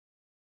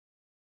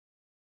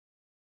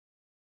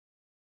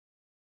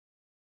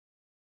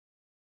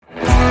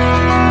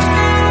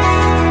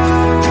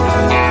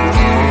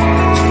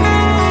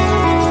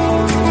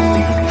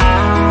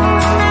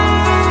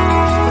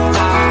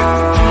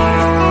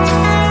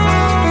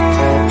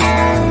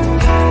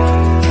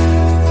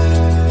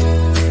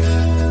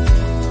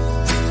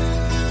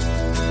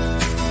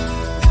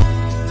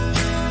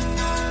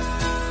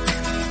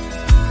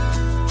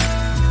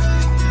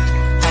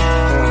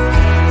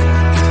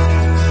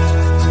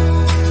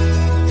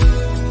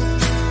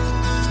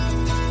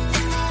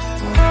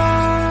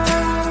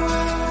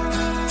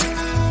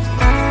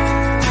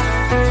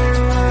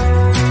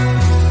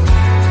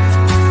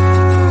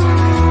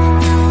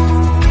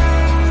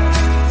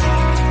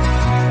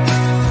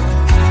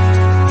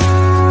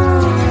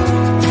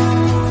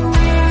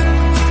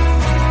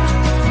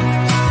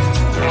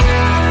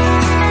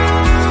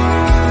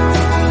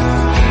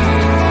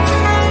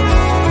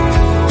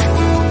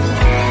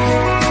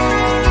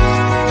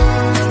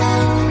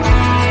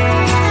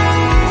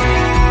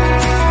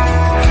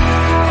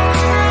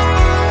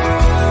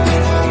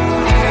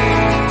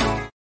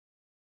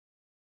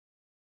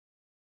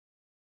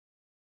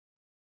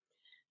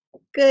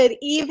Good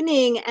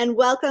evening and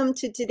welcome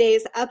to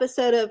today's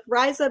episode of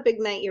Rise Up,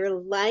 Ignite Your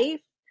Life.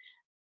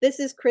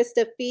 This is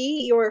Krista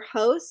Fee, your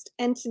host,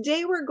 and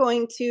today we're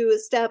going to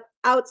step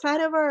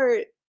outside of our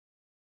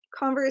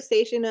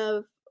conversation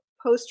of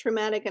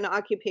post-traumatic and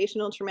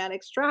occupational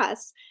traumatic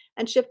stress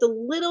and shift a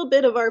little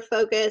bit of our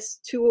focus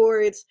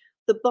towards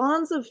the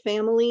bonds of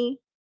family.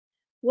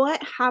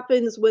 What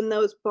happens when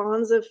those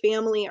bonds of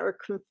family are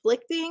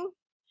conflicting,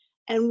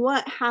 and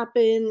what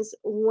happens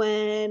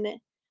when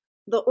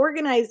the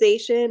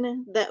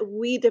organization that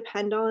we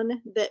depend on,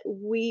 that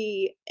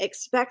we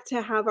expect to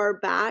have our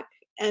back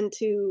and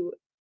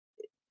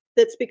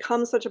that's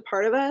become such a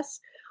part of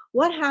us,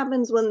 what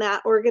happens when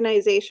that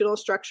organizational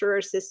structure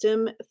or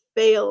system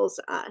fails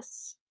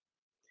us?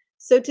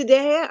 So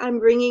today I'm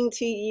bringing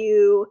to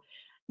you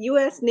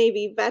U.S.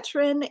 Navy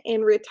veteran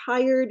and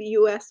retired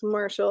U.S.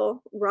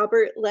 Marshal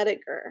Robert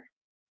Ledogar.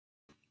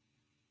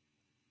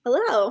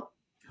 Hello.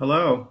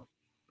 Hello.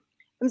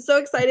 I'm so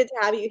excited to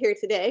have you here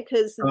today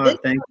because this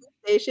Thank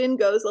conversation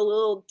goes a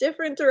little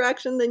different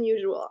direction than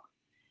usual.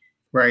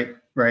 Right.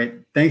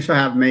 Thanks for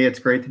having me. It's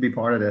great to be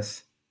part of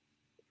this.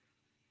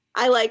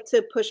 I like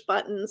to push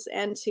buttons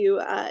and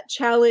to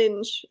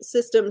challenge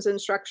systems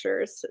and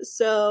structures.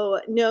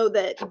 So know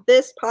that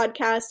this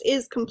podcast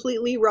is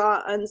completely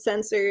raw,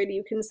 uncensored.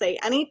 You can say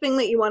anything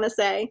that you want to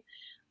say.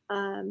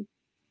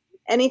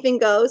 Anything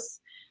goes.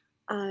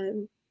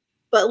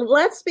 But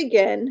let's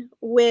begin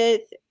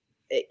with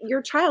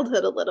your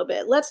childhood a little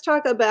bit. Let's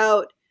talk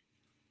about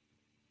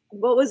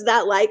what was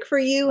that like for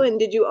you, and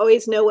did you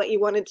always know what you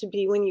wanted to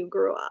be when you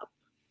grew up?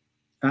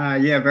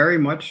 Yeah, very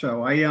much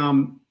so.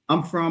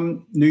 I'm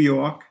from New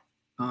York,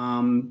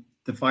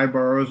 the five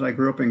boroughs. I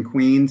grew up in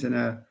Queens in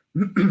a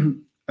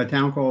a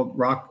town called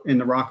in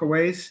the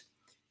Rockaways.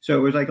 So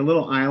it was like a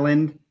little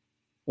island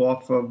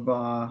off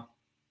of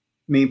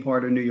main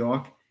part of New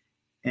York,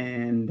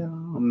 and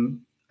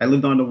I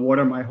lived on the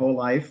water my whole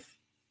life.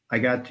 I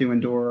got to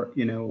endure,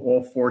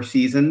 all four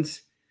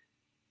seasons.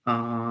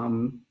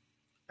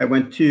 I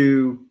went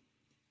to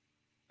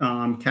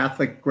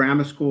Catholic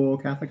grammar school,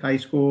 Catholic high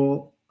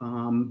school.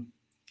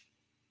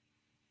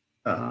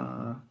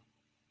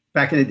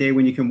 Back in the day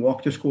when you can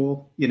walk to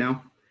school,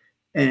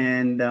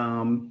 and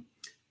I'm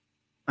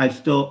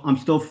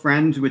still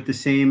friends with the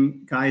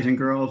same guys and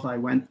girls I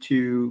went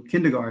to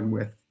kindergarten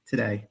with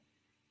today.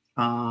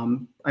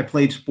 I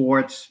played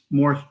sports,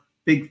 more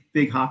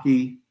big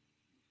hockey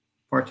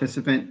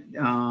participant.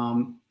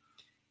 I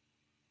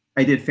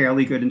did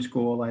fairly good in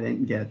school. I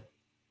didn't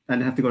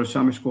have to go to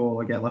summer school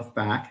or get left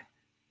back.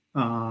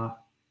 And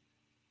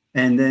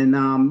then,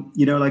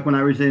 like when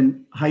I was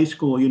in high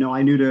school,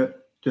 I knew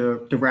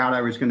the route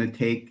I was going to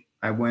take.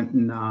 I wanted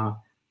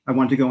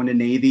to go in the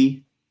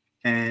Navy,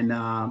 and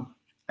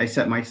I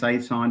set my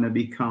sights on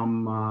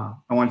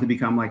I wanted to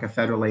become like a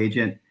federal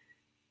agent.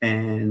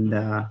 And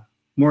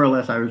more or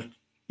less I was,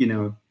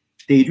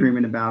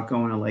 daydreaming about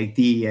going to like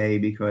DEA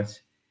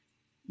because,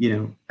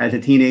 as a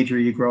teenager,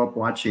 you grow up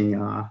watching,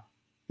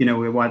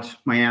 we watched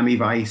Miami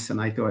Vice,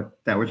 and I thought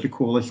that was the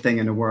coolest thing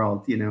in the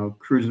world,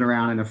 cruising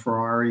around in a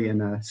Ferrari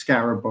and a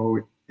Scarab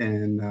boat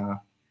and,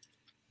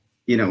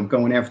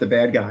 going after the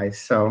bad guys.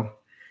 So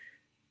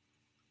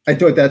I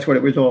thought that's what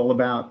it was all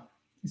about.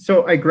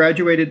 So I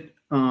graduated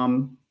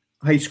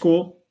high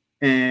school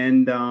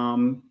and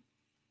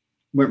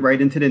went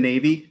right into the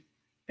Navy.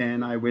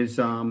 And I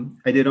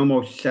did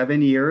almost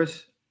 7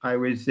 years. I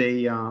was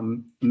a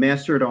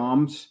master at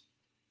arms,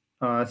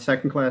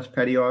 second class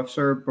petty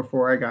officer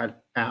before I got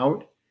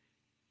out.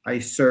 I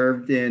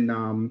served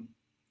in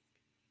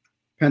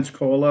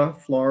Pensacola,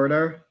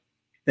 Florida.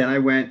 Then I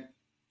went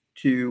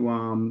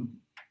to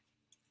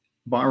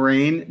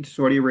Bahrain,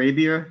 Saudi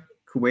Arabia,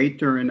 Kuwait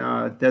during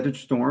Desert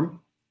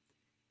Storm.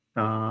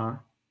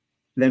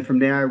 Then from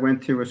there, I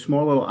went to a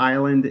small little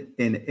island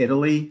in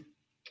Italy,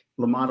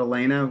 La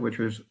Maddalena, which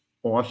was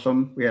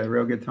awesome. We had a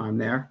real good time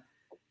there.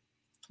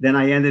 Then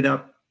I ended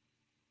up,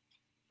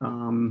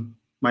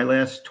 my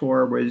last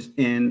tour was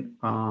in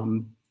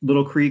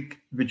Little Creek,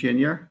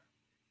 Virginia,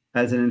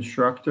 as an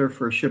instructor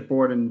for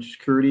shipboard and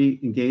security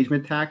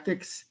engagement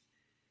tactics.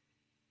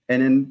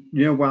 And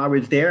then, while I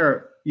was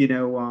there, we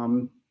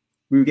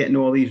were getting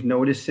all these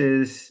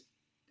notices,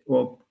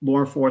 well, law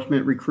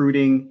enforcement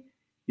recruiting,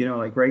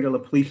 like regular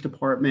police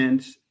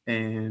departments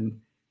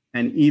and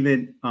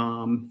even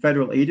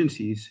federal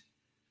agencies.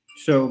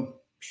 So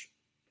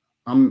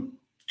I'm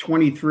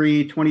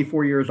 23,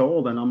 24 years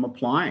old and I'm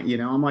applying,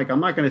 I'm like, I'm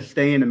not going to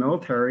stay in the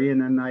military.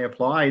 And then I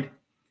applied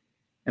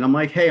and I'm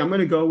like, hey, I'm going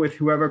to go with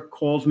whoever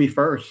calls me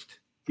first,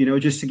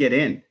 just to get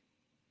in.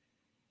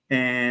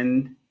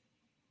 And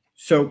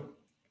so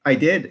I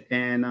did.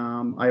 And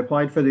I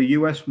applied for the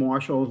U.S.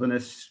 Marshals and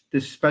this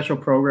special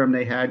program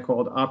they had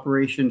called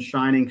Operation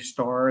Shining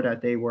Star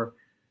that they were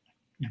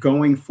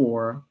going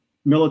for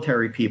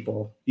military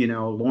people,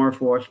 law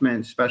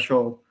enforcement,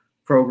 special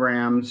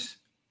programs,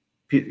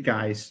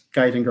 guys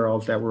and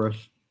girls that were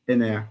in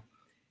there.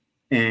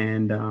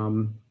 And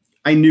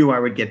I knew I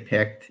would get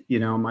picked.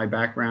 My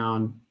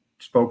background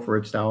spoke for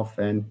itself.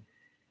 And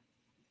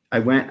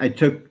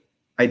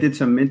I I did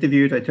some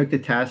interviews. I took the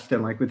test,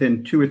 and like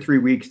within 2 or 3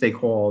 weeks, they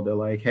called. They're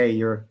like, "Hey,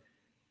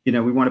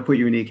 we want to put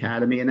you in the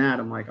academy and that."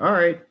 I'm like, "All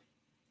right."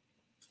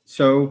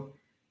 So,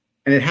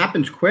 and it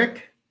happens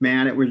quick,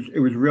 man. It was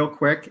real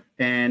quick,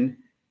 and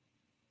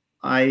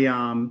I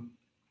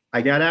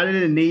got out of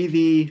the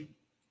Navy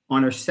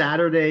on a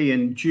Saturday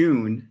in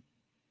June,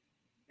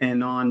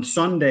 and on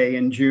Sunday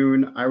in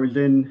June, I was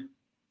in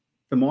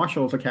the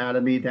Marshals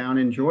Academy down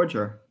in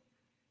Georgia.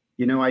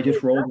 I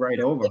just rolled right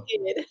over.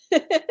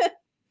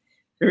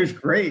 It was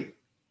great,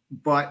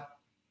 but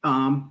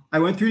I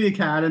went through the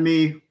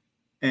academy,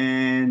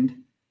 and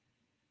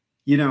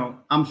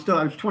I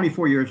was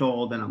 24 years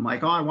old, and I'm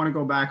like, oh, I want to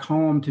go back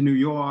home to New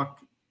York,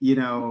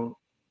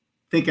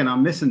 thinking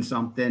I'm missing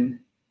something,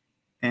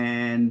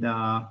 and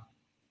I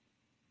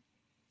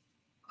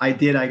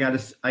did. I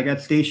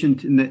got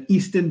stationed in the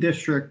Eastern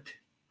District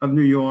of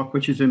New York,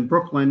 which is in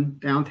Brooklyn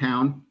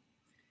downtown,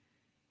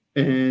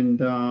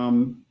 and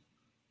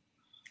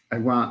I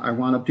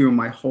wound up doing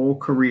my whole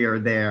career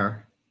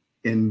there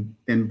in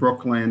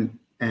Brooklyn,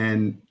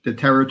 and the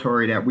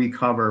territory that we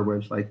cover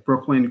was like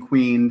Brooklyn,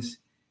 Queens,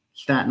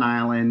 Staten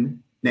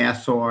Island,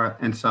 Nassau,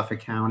 and Suffolk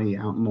County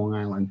out in Long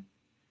Island.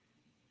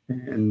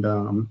 And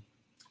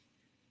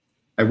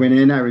I went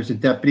in. I was a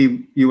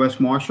deputy U.S.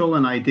 Marshal,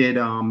 and I did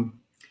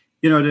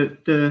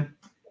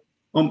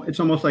it's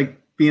almost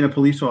like being a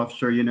police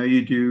officer.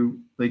 You do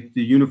like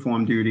the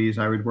uniform duties.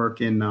 I would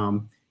work in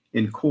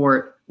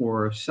court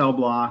or cell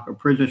block or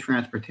prisoner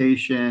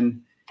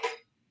transportation,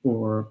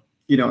 or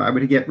I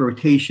would get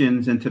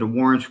rotations into the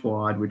warrant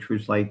squad, which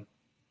was like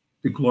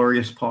the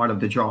glorious part of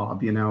the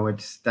job.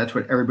 That's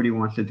what everybody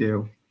wants to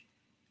do.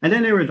 And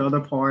then there was other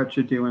parts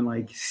of doing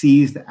like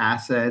seized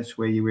assets,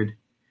 where you would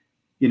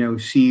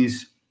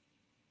seize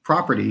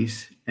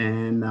properties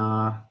and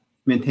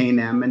maintain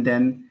them, and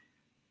then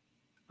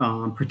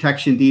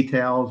protection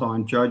details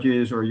on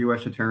judges or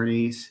U.S.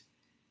 attorneys.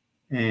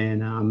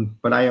 And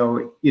but I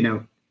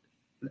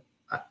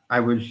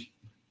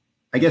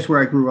guess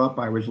where I grew up,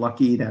 I was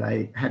lucky that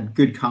I had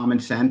good common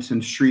sense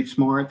and street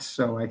smarts,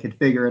 so I could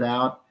figure it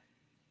out.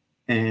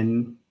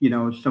 And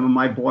some of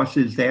my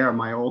bosses there,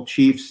 my old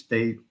chiefs,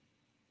 they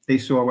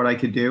saw what I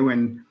could do,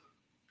 and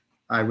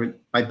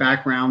my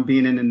background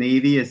being in the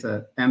Navy as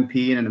a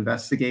MP and an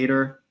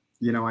investigator,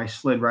 I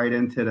slid right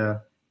into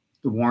the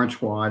warrant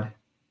squad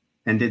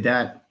and did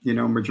that,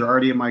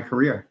 majority of my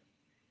career,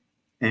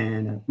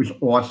 and it was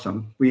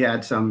awesome.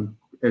 It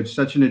was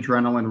such an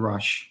adrenaline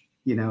rush,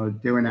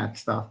 doing that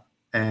stuff.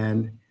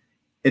 And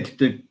it's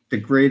the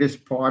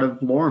greatest part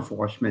of law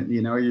enforcement.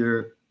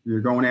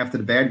 You're going after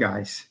the bad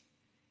guys.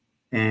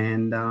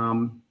 And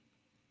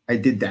I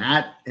did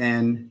that,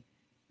 and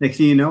next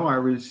thing you know,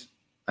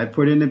 I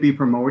put in to be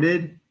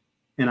promoted,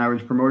 and I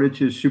was promoted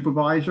to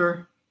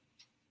supervisor.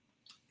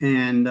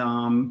 And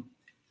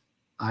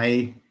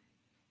I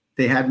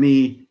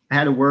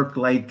had to work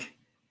like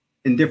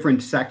in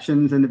different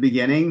sections in the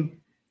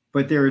beginning,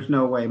 but there was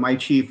no way. My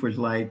chief was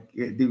like,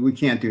 we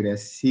can't do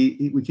this.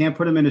 We can't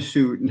put him in a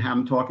suit and have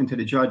him talking to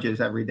the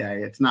judges every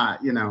day. It's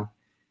not, he's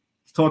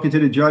talking to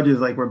the judges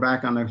like we're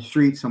back on the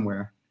street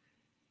somewhere.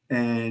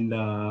 And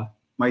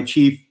my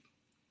chief,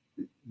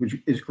 which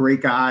is a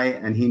great guy,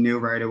 and he knew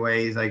right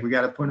away. He's like, we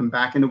got to put him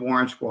back in the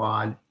warrant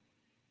squad.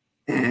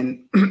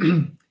 And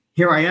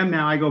here I am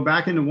now. I go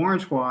back in the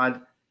warrant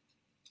squad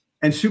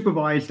and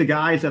supervise the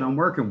guys that I'm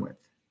working with,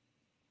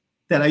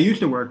 that I used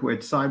to work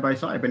with side by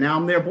side, but now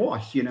I'm their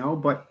boss,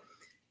 but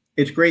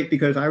it's great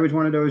because I was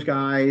one of those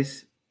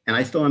guys, and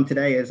I still am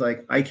today, is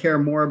like, I care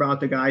more about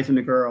the guys and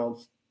the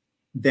girls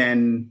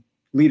than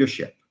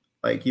leadership.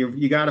 Like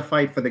you got to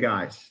fight for the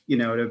guys,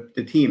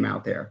 the team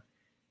out there.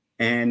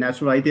 And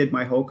that's what I did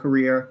my whole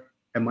career.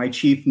 And my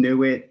chief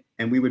knew it,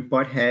 and we would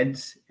butt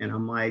heads. And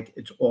I'm like,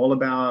 it's all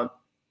about,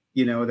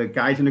 the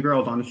guys and the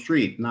girls on the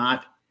street,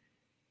 not,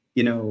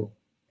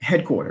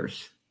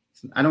 headquarters.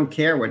 I don't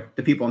care what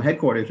the people in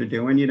headquarters are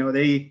doing.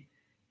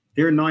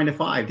 They're 9 to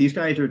 5. These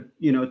guys are,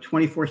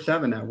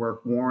 24/7 at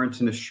work, warrants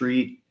in the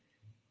street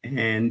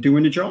and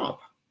doing the job.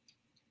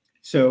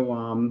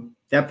 So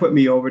that put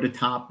me over the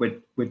top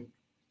with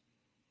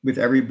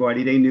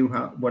everybody. They knew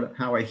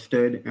how I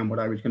stood and what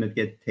I was going to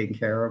get taken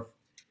care of.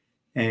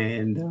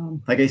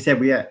 And like I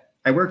said,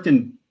 I worked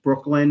in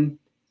Brooklyn.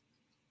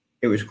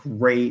 It was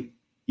great.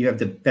 You have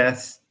the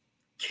best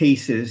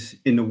cases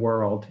in the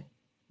world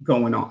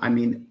going on. I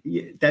mean,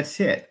 that's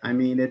it. I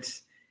mean,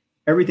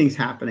 everything's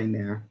happening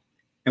there.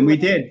 And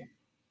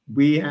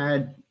we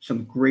had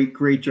some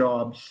great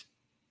jobs,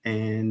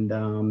 and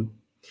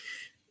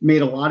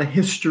made a lot of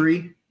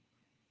history.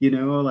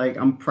 Like,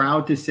 I'm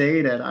proud to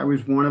say that I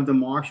was one of the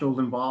marshals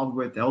involved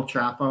with El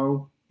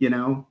Chapo,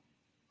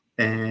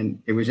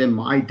 and it was in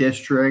my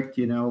district.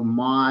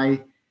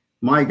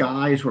 My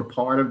guys were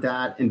part of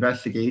that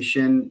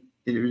investigation.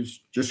 It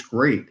was just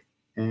great.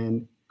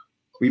 And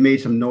we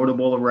made some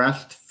notable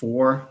arrests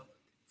for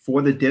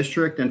the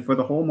district and for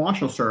the whole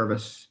marshal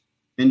service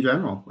in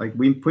general. Like,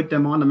 we put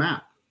them on the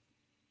map.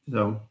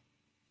 So,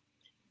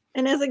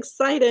 and as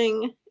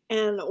exciting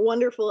and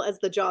wonderful as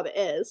the job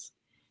is,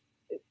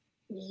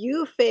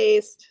 you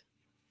faced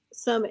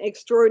some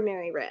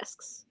extraordinary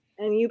risks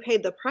and you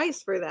paid the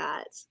price for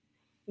that.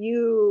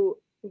 You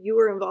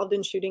were involved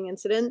in shooting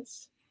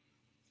incidents?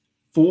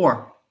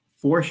 Four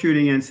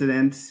shooting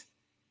incidents,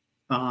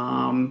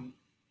 car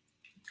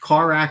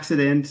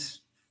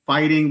accidents,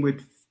 fighting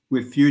with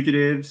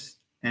fugitives,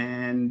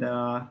 and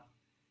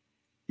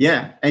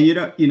yeah. And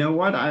you know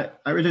what?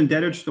 I was in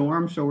Desert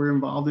Storm, so we are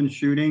involved in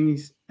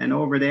shootings, and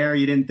over there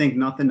you didn't think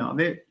nothing of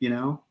it,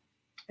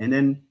 and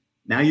then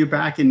now you're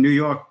back in New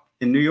York,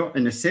 in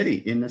the city,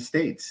 in the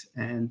States.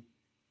 And,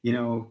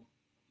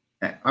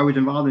 I was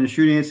involved in a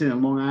shooting incident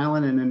in Long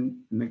Island, and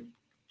then in the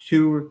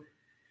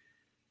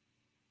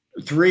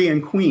 3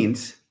 in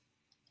Queens.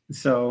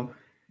 So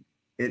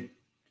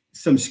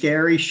some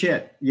scary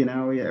shit,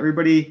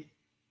 everybody,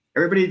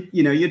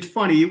 it's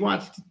funny. You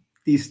watch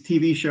these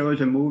TV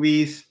shows and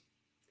movies,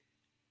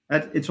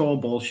 it's all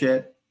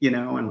bullshit,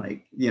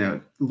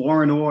 and Law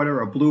and Order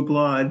or Blue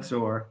Bloods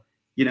or,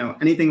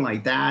 anything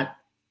like that.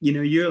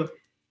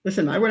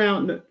 Listen,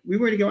 we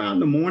were to go out in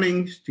the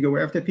mornings to go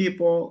after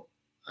people.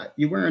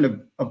 You're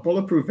wearing a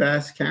bulletproof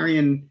vest,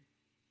 carrying,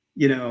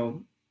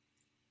 it's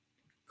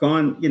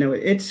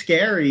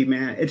scary,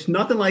 man. It's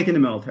nothing like in the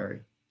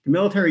military. The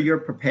military, you're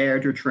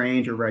prepared, you're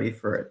trained, you're ready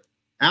for it.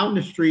 Out in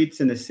the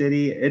streets in the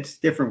city, it's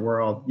a different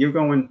world. You're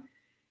going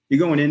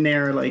in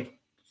there, like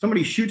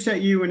somebody shoots at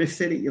you in a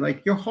city,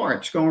 your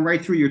heart's going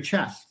right through your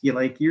chest.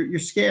 You're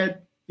scared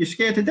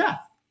to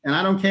death. And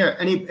I don't care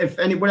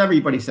what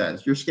everybody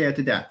says, you're scared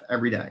to death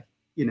every day.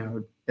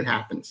 It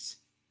happens.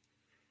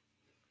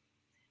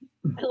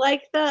 I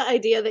like the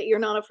idea that you're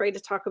not afraid to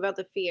talk about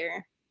the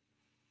fear.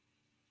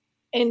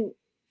 And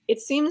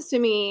it seems to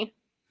me,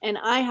 and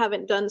I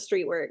haven't done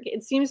street work,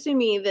 it seems to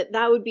me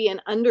that would be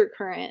an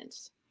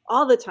undercurrent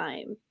all the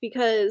time,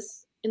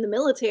 because in the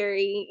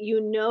military,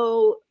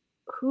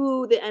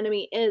 who the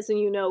enemy is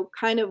and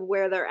kind of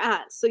where they're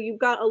at. So you've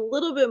got a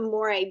little bit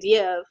more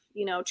idea of,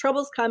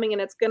 trouble's coming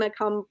and it's going to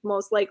come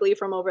most likely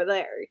from over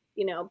there,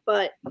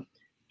 but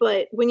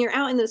when you're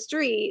out in the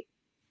street,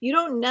 you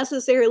don't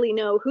necessarily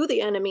know who the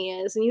enemy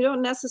is, and you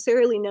don't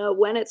necessarily know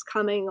when it's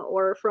coming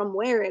or from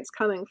where it's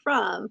coming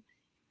from.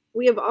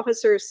 We have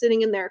officers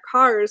sitting in their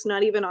cars,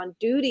 not even on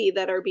duty,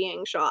 that are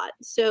being shot.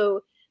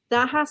 So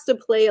that has to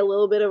play a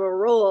little bit of a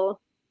role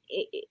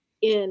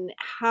in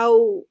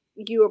how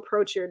you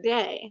approach your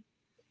day.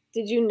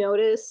 Did you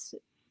notice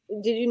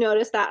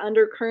that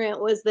undercurrent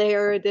was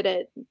there? Did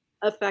it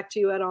affect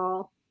you at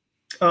all?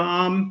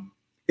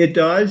 It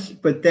does,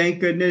 but thank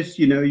goodness,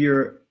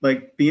 you're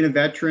like, being a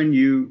veteran,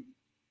 you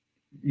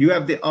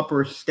have the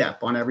upper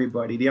step on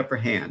everybody, the upper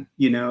hand.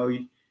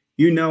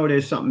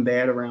 There's something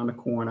bad around the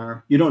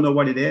corner. You don't know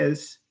what it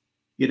is.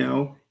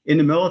 In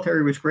the military,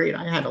 it was great.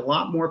 I had a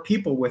lot more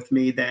people with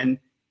me than,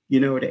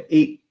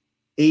 the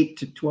 8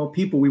 to 12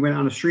 people we went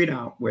on the street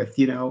out with,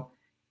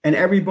 and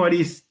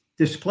everybody's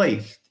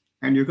displaced,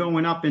 and you're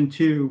going up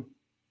into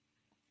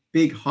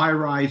big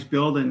high-rise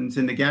buildings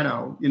in the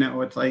ghetto.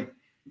 It's like,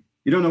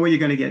 you don't know where you're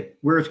going to get,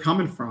 where it's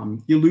coming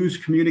from. You lose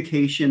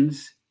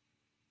communications.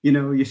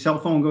 Your cell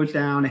phone goes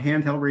down, a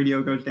handheld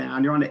radio goes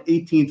down. You're on the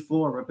 18th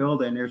floor of a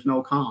building. There's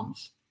no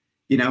comms,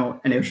 and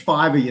there's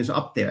 5 of you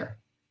up there.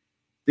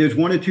 There's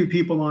 1 or 2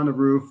 people on the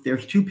roof.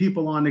 There's 2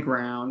 people on the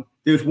ground.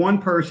 There's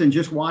 1 person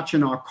just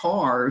watching our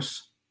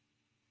cars,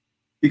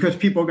 because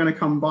people are going to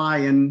come by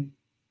and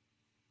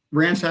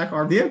ransack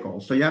our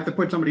vehicles. So you have to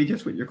put somebody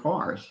just with your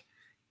cars.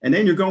 And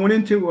then you're going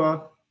into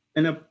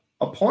an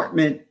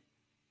apartment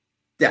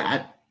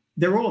that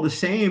they're all the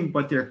same,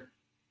 but they're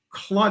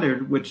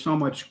cluttered with so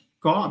much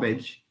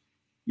garbage.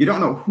 You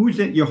don't know who's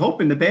in. You're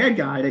hoping the bad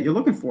guy that you're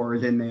looking for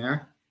is in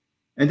there.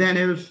 And then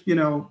there's,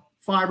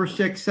 5 or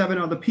 6, 7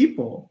 other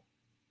people.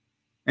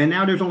 And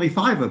now there's only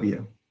 5 of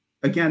you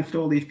against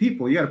all these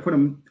people. You got to put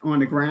them on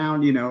the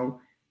ground. You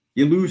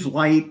lose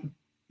light.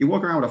 You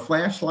walk around with a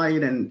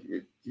flashlight, and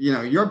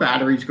your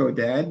batteries go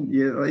dead.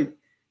 Your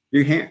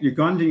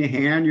gun's in your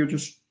hand. You're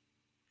just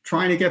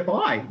trying to get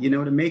by,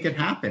 to make it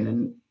happen,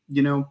 and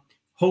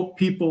hope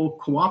people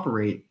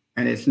cooperate.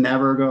 And it's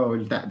never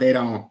goes that they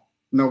don't.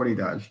 Nobody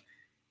does.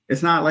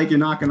 It's not like you're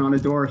knocking on the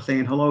door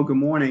saying, "Hello, good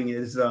morning.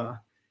 Is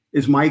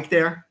Mike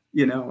there?"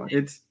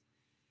 It's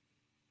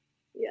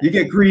You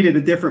get greeted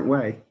a different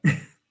way.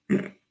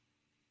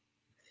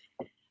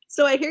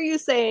 So I hear you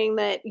saying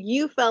that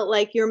you felt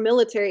like your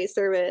military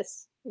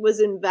service was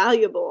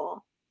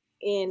invaluable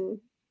in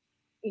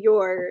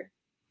your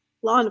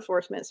law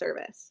enforcement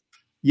service.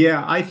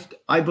 Yeah,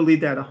 I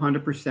believe that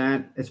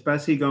 100%,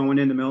 especially going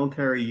in the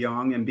military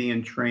young and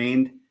being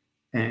trained.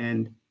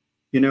 And,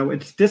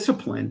 it's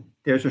discipline.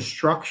 There's a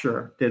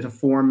structure, there's a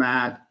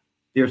format,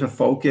 there's a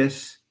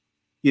focus,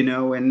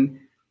 and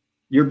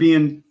you're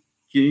being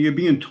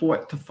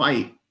taught to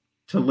fight,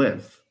 to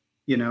live,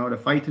 to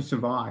fight, to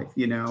survive,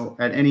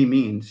 at any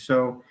means.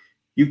 So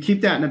you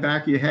keep that in the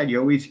back of your head.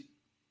 You always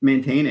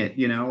maintain it,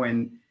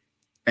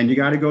 and you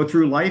got to go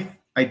through life,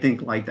 I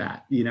think, like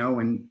that,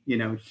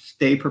 and,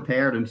 stay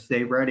prepared and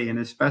stay ready. And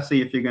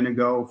especially if you're going to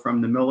go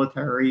from the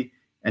military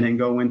and then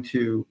go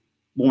into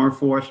law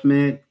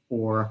enforcement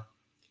or,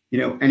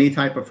 any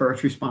type of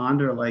first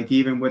responder, like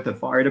even with the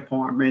fire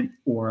department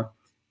or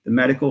the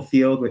medical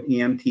field with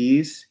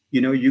EMTs,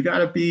 you got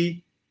to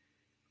be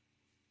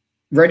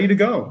ready to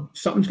go.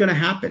 Something's going to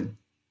happen,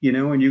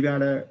 and you got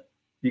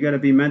to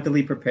be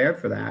mentally prepared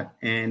for that.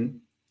 And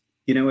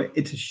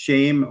it's a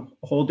shame.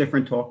 A whole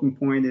different talking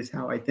point is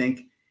how I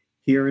think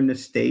here in the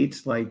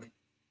States, like,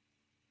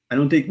 I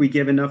don't think we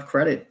give enough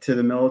credit to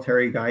the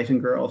military guys and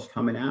girls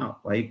coming out.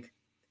 Like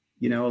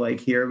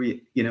here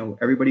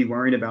everybody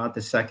worried about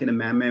the Second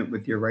Amendment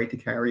with your right to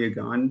carry a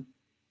gun.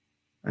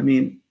 I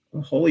mean,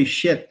 holy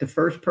shit, the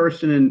first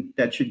person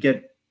that should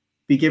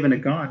be given a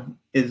gun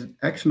is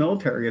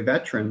ex-military, a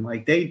veteran.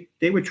 Like they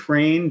were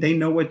trained, they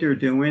know what they're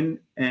doing,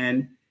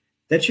 and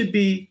that should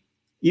be,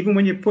 even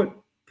when you put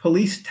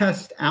police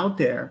tests out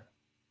there,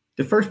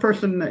 the first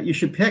person that you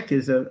should pick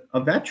is a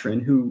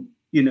veteran who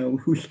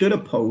stood a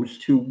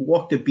post, who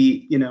walked a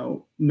beat,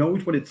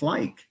 knows what it's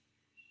like,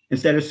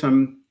 instead of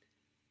some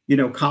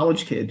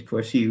college kid,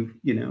 because he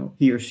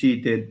or she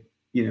did,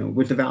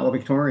 was the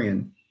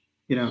valedictorian.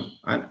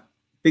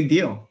 Big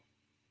deal.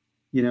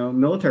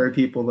 Military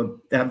people that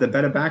have the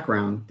better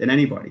background than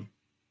anybody.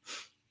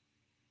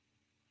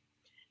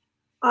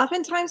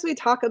 Oftentimes we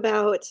talk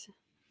about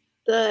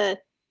the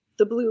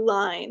blue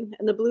line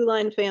and the blue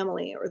line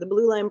family or the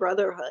blue line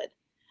brotherhood.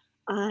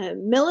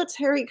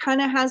 Military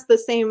kind of has the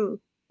same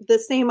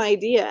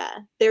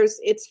idea.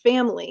 It's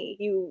family.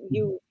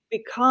 You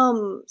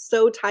become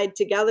so tied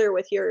together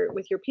with your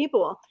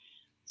people.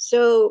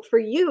 So for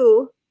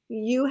you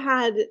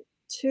had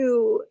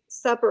two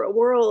separate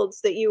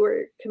worlds that you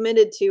were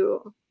committed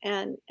to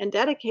and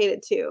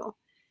dedicated to,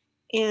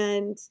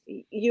 and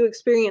you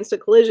experienced a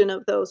collision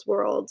of those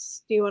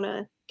worlds. Do you want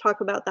to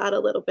talk about that a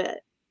little bit?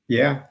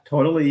 Yeah,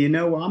 totally.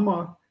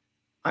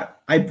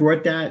 I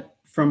brought that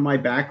from my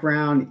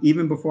background.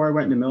 Even before I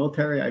went in the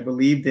military, I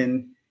believed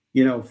in,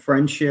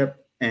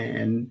 friendship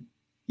and,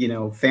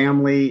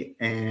 family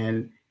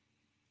and,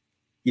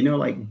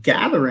 like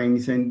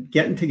gatherings and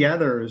getting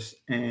togethers.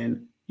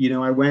 And,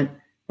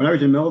 when I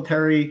was in the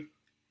military,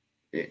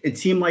 it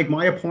seemed like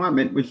my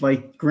apartment was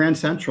like Grand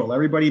Central.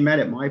 Everybody met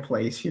at my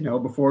place,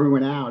 before we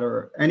went out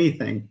or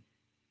anything.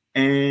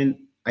 And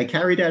I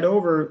carried that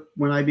over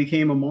when I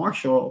became a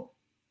marshal.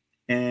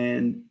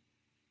 And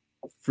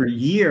for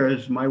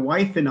years, my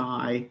wife and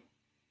I,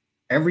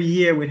 every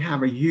year, would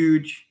have a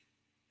huge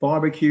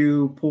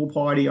barbecue pool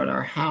party at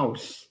our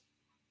house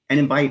and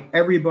invite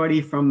everybody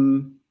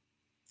from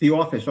the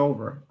office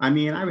over. I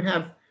mean, I would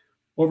have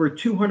over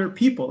 200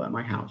 people at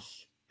my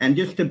house, and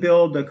just to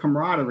build the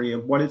camaraderie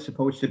of what it's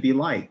supposed to be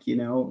like,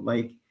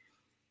 like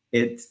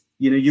it's,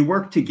 you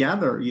work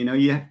together,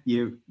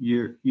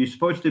 you're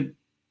supposed to,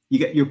 you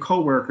get your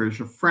coworkers,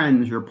 your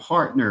friends, your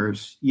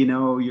partners,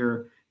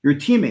 your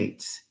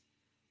teammates.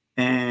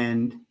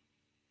 And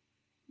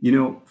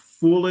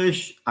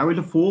I was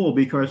a fool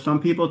because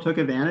some people took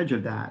advantage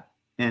of that,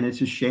 and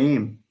it's a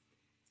shame.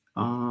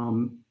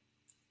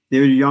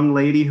 There's a young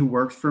lady who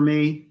works for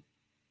me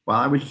while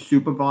I was a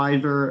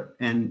supervisor,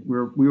 and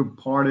we were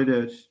part of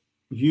this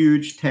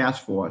huge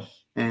task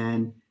force.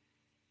 And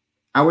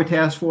our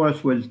task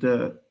force was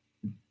the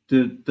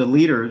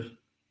leaders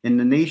in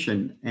the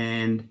nation.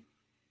 And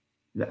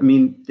I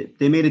mean,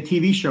 they made a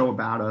TV show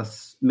about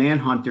us,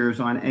 Manhunters,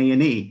 on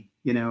A&E,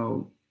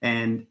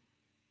 and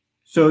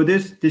so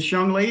this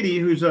young lady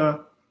who's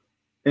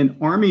an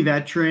Army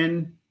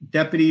veteran,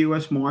 deputy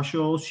U.S.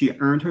 Marshal, she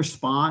earned her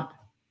spot,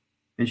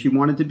 and she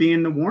wanted to be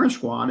in the Warrant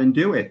Squad and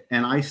do it.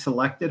 And I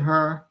selected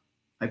her.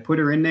 I put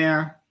her in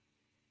there,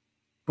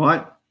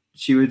 but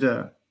she was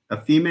a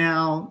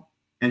female,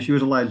 and she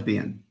was a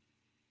lesbian.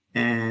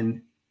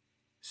 And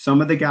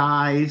some of the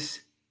guys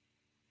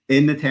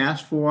in the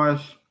task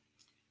force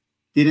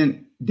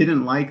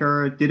didn't like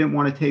her, didn't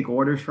want to take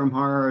orders from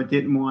her,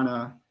 didn't want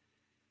to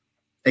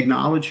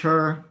acknowledge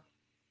her.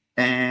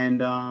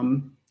 And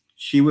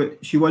she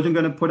wasn't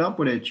going to put up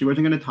with it. She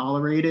wasn't going to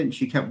tolerate it. And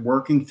she kept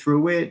working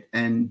through it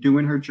and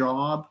doing her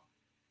job.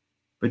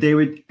 But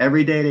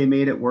every day they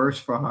made it worse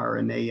for her.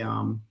 And they,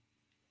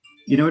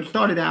 it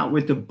started out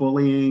with the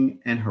bullying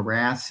and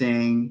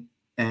harassing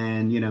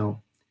and,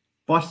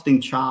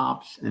 busting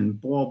chops and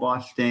ball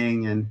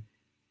busting.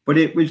 But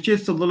it was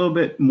just a little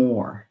bit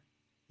more,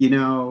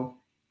 and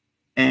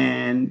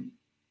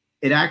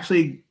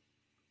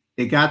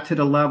it got to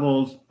the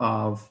levels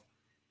of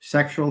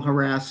sexual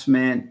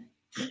harassment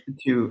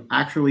to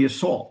actually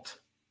assault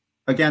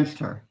against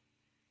her.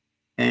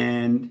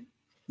 And,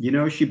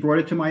 she brought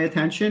it to my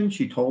attention.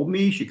 She told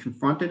me, she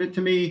confronted it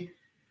to me.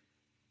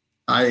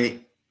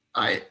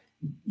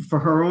 For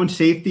her own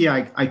safety,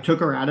 I took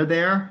her out of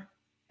there.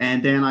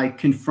 And then I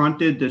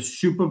confronted the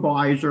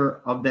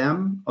supervisor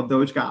of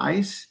those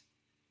guys.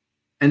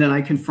 And then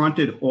I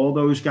confronted all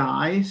those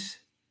guys.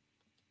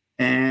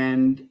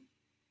 And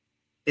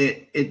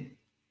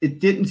it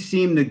didn't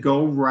seem to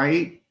go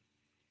right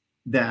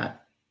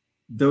that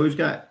those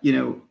guys,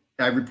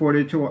 I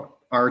reported to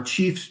our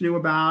chiefs knew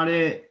about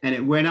it, and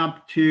it went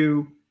up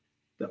to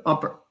the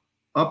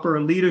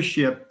upper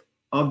leadership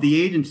of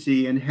the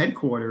agency and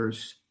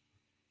headquarters.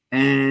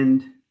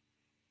 And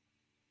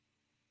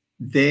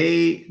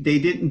they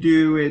didn't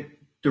do it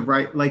the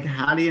right, like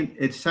how do you,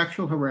 it's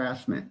sexual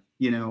harassment,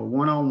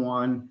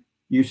 one-on-one.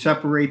 You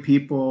separate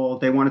people.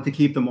 They wanted to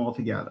keep them all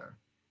together.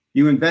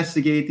 You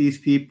investigate these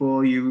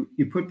people. You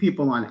put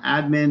people on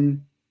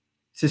admin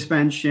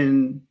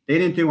suspension. They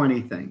didn't do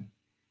anything.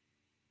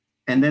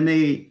 And then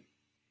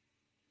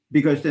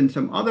because then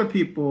some other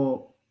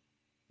people,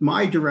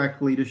 my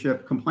direct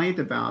leadership, complained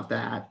about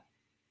that.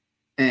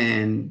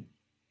 And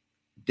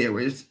there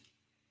was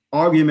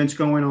arguments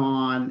going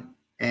on,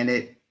 and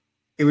it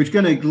was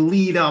going to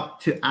lead up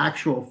to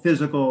actual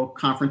physical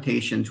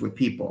confrontations with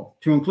people,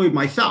 to include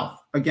myself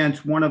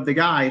against one of the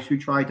guys who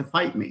tried to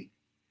fight me.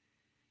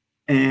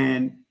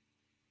 And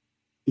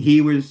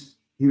he was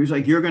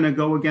like, "You're going to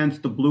go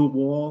against the blue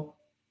wall.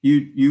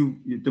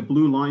 The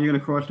blue line. You're going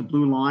to cross the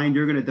blue line.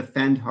 You're going to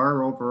defend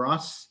her over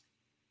us."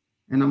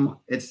 And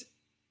it's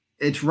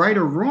right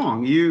or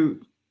wrong.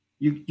 You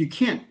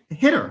can't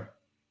hit her.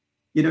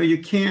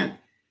 You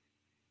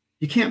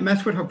can't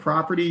mess with her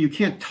property. You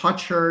can't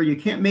touch her. You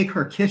can't make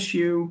her kiss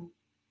you.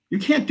 You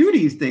can't do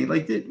these things.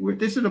 Like,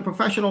 this is a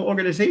professional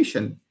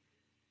organization.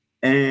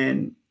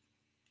 And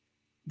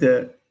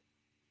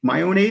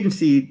my own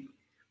agency,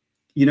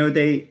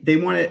 they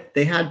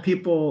had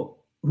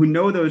people who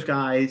know those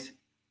guys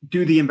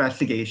do the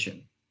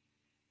investigation.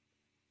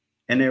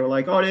 And they were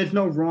like, "Oh, there's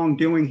no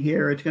wrongdoing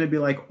here. It's going to be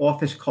like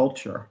office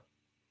culture.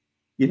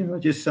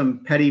 Just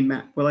some petty."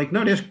 We're like,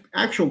 "No, there's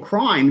actual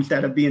crimes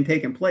that are being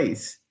taken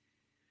place."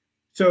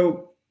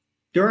 So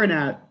during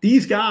that,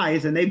 these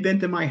guys, and they've been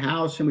to my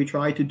house, and we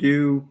tried to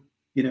do,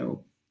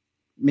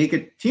 make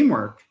it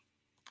teamwork.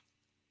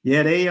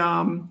 Yeah,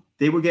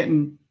 they were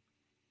getting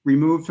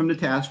removed from the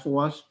task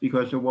force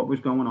because of what was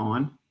going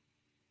on.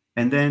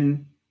 And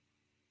then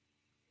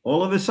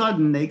all of a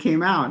sudden they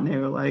came out and they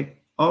were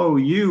like, "Oh,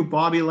 you,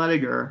 Bobby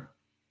Ledogar,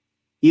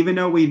 even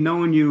though we've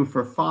known you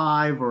for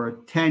 5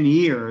 or 10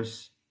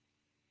 years,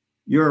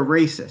 you're a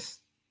racist.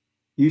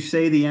 You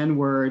say the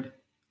N-word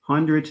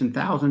hundreds and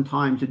thousands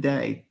times a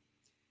day.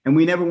 And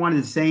we never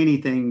wanted to say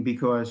anything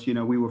because,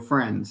 we were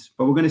friends,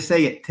 but we're going to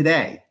say it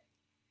today,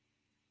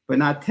 but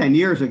not 10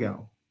 years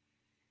ago.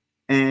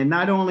 And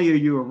not only are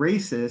you a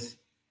racist,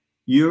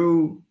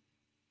 you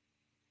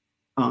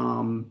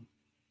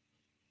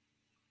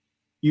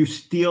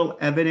steal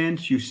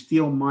evidence, you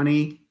steal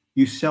money,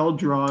 you sell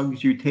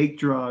drugs, you take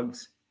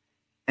drugs,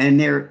 and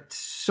there's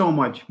so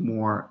much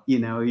more.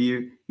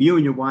 You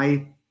and your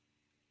wife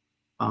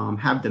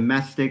have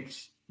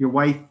domestics. Your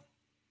wife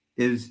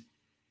is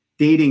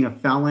dating a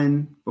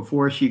felon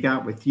before she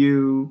got with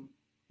you.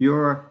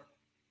 You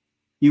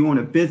own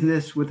a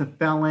business with a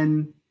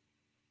felon.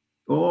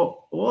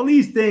 All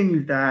these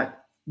things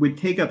that would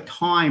take up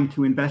time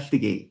to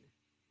investigate.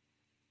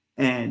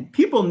 And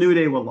people knew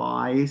they were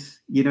lies.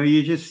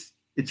 It's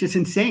just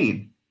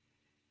insane.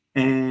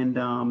 And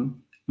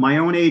my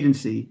own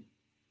agency,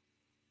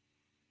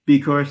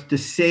 because to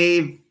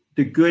save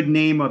the good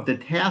name of the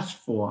task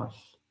force,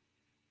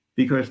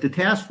 because the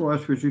task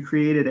force was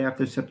created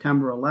after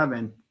September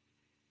 11th,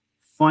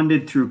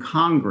 funded through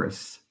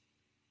Congress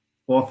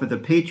off of the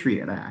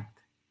Patriot Act.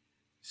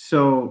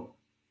 So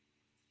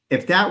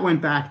if that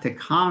went back to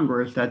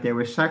Congress, that there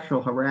was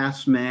sexual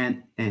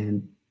harassment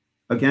and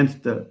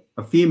against a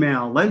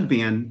female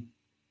lesbian,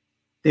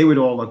 they would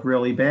all look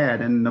really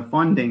bad, and the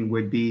funding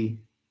would be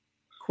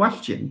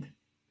questioned.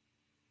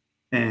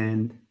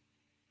 And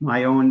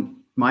my own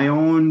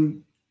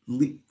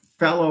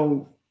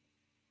fellow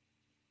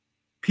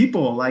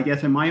people, I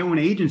guess, in my own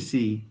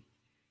agency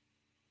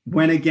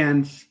went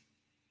against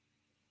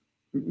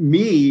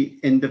me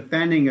in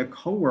defending a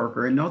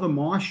coworker, another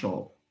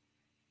marshal,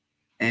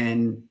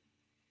 and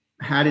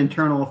had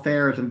internal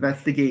affairs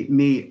investigate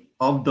me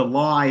of the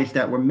lies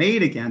that were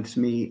made against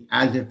me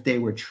as if they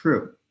were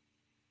true.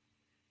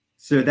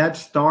 So that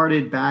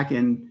started back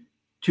in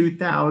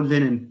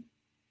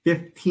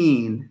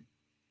 2015.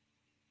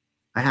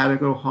 I had to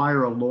go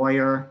hire a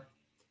lawyer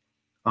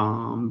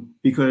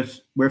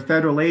because we're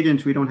federal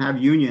agents. We don't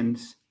have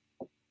unions,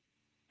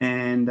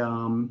 and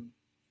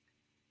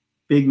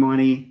big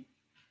money.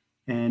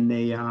 And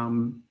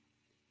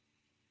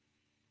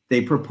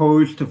they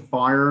proposed to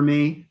fire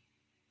me,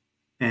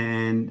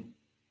 and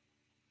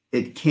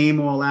it came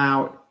all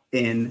out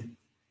in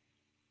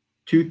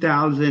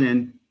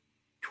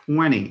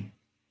 2020,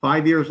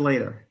 5 years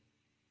later.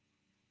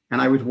 And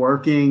I was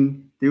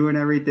working, doing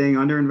everything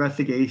under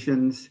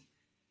investigations.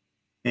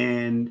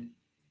 And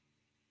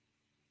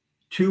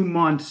 2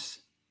 months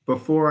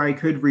before I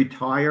could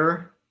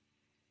retire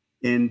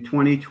in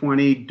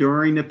 2020,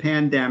 during the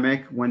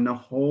pandemic, when the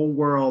whole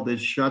world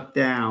is shut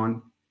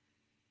down,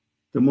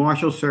 the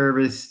Marshal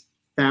Service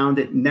found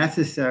it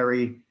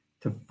necessary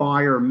to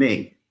fire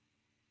me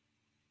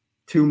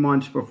 2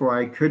 months before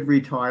I could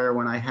retire,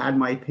 when I had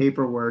my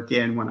paperwork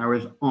in, when I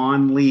was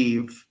on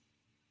leave,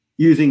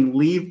 using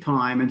leave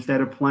time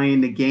instead of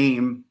playing the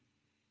game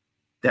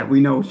that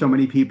we know so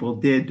many people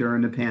did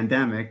during the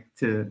pandemic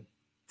to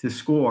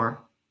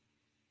score.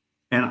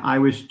 And I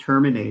was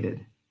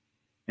terminated,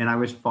 and I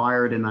was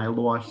fired, and I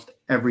lost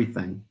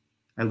everything.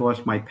 I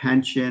lost my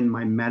pension,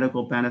 my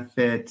medical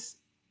benefits,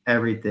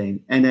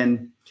 everything. And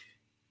then,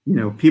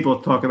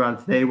 people talk about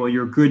it today, well,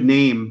 your good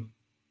name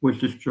was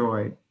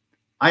destroyed.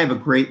 I have a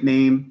great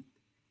name.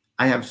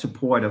 I have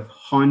support of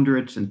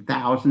hundreds and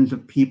thousands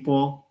of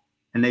people,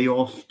 and they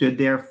all stood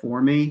there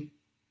for me.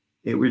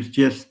 It was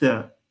just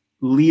the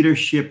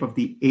leadership of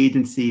the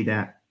agency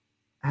that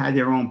had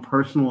their own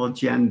personal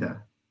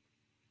agenda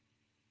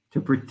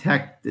to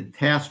protect the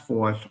task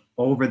force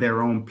over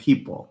their own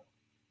people.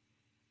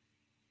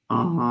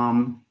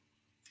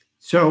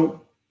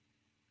 So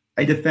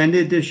I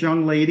defended this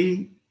young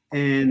lady,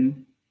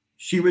 and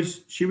she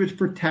was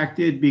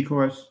protected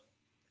because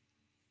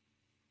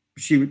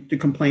the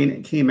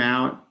complaint came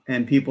out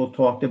and people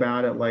talked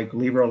about it, like,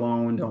 leave her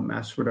alone, don't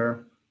mess with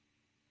her.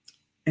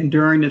 And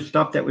during the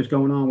stuff that was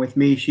going on with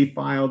me, she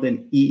filed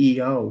an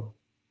EEO,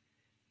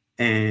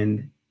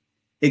 and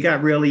it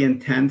got really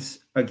intense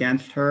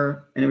against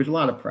her, and there was a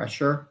lot of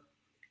pressure.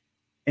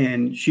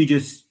 And she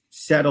just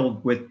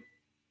settled with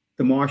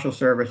the Marshal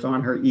Service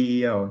on her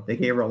EEO. They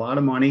gave her a lot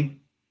of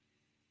money.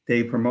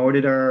 They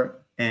promoted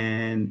her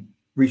and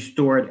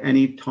restored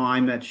any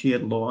time that she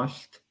had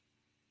lost.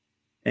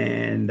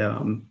 And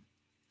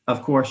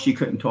of course, she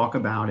couldn't talk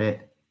about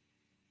it.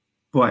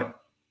 But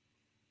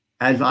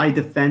as I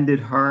defended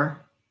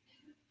her,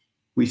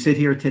 we sit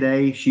here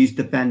today, she's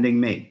defending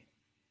me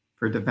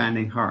for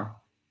defending her.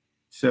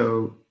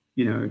 So,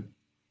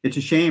 it's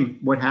a shame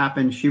what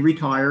happened. She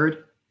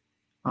retired.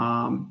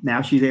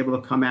 Now she's able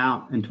to come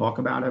out and talk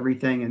about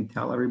everything and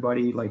tell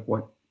everybody, like,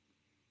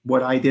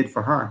 what I did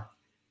for her,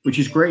 which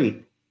is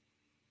great.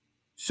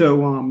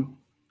 So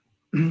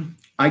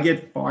I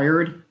get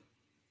fired,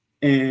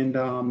 and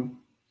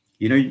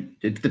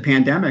it's the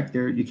pandemic.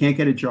 You can't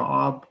get a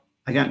job.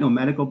 I got no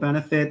medical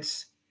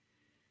benefits.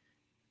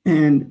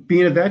 And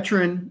being a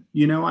veteran,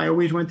 I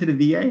always went to the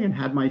VA and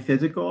had my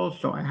physical.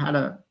 So I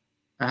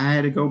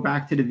had to go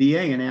back to the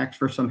VA and ask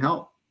for some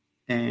help.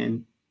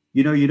 And,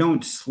 you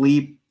don't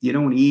sleep, you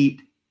don't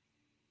eat,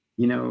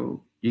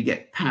 you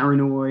get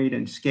paranoid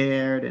and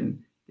scared,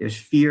 and there's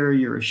fear,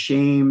 you're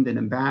ashamed and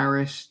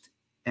embarrassed.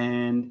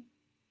 And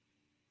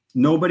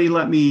nobody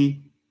let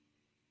me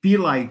be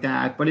like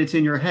that, but it's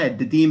in your head.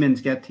 The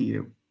demons get to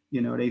you,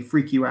 they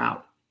freak you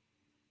out.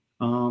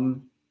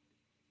 And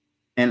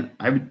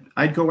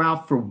I'd go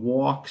out for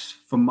walks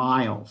for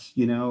miles.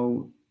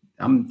 I'm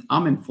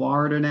in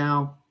Florida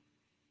now.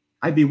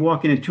 I'd be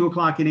walking at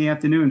 2:00 in the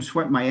afternoon,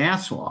 sweating my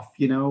ass off,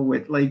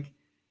 with, like,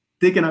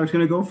 thinking I was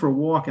going to go for a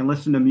walk and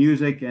listen to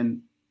music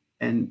and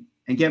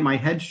get my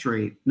head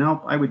straight.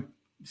 Nope, I would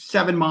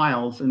 7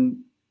 miles, and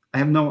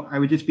I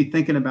would just be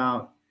thinking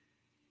about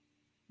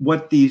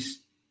what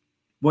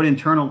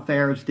internal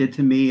affairs did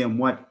to me, and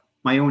what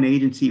my own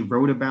agency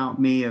wrote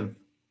about me of,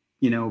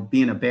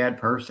 being a bad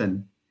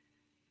person.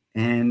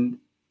 And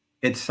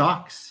it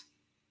sucks.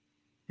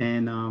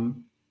 And,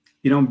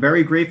 I'm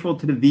very grateful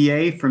to the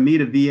VA. For me,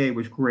 the VA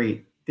was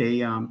great.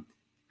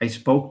 I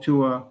spoke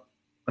to a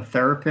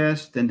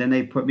therapist, and then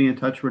they put me in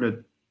touch with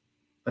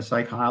a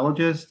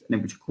psychologist, and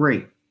it was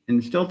great.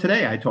 And still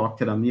today I talk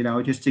to them,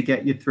 just to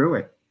get you through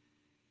it.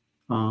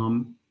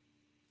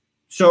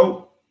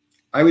 So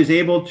I was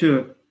able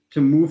to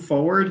move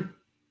forward,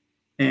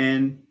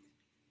 and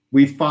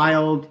we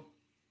filed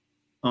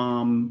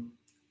an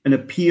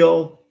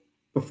appeal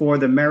before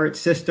the Merit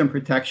System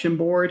Protection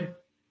Board,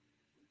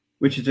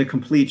 which is a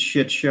complete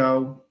shit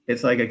show.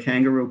 It's like a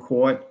kangaroo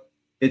court.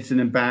 It's an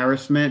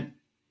embarrassment.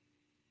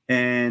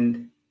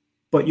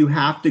 But you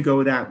have to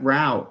go that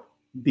route,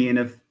 being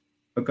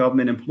a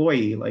government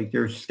employee. Like,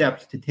 there's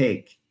steps to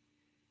take.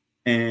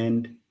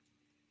 And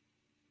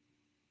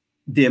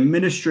the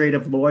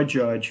administrative law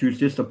judge, who's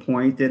just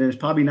appointed and is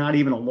probably not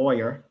even a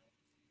lawyer,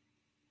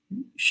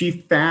 she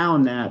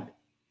found that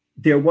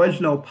there was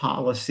no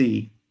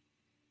policy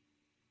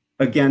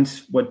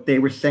against what they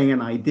were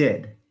saying I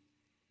did,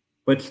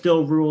 but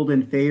still ruled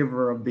in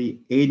favor of the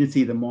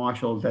agency, the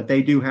marshals, that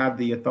they do have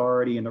the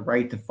authority and the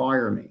right to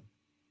fire me,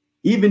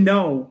 even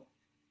though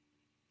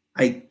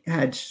I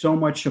had so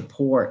much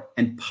support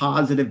and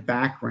positive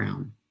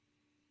background.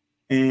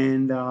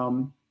 And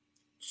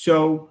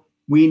so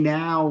we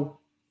now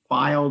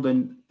filed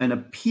an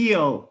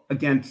appeal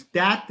against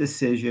that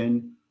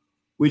decision,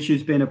 which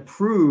has been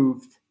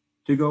approved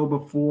to go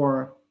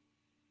before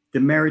the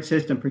Merit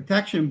System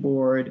Protection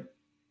Board,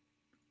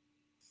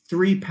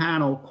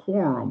 3-panel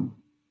quorum,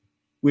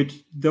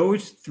 which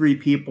those 3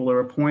 people are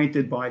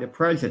appointed by the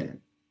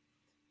president.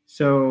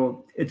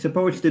 So it's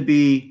supposed to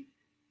be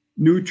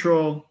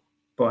neutral,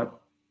 but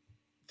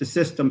the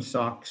system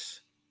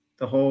sucks.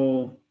 The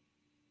whole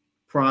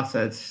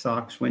process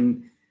sucks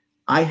when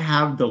I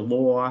have the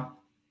law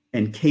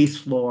and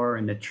case law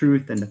and the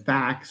truth and the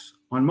facts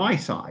on my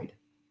side.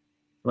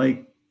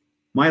 Like,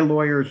 my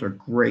lawyers are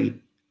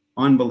great.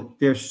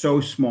 They're so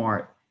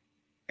smart.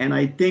 And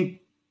I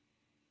think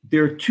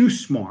they're too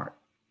smart.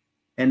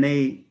 And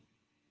they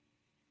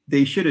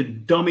should have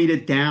dummied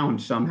it down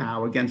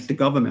somehow against the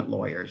government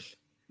lawyers.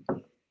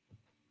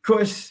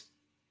 Because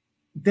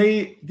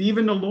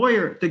even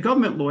the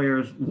government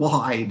lawyers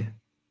lied.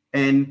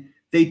 And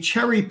they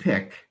cherry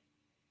pick,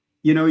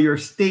 your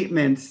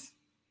statements,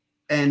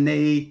 and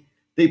they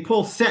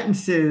pull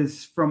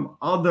sentences from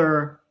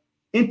other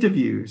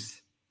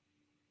interviews,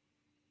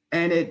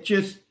 and it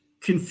just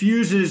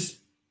confuses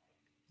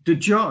the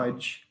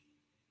judge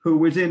who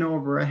was in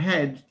over a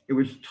head. It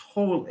was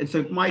total. It's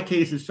like, my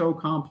case is so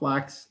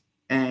complex,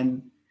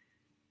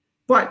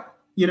 but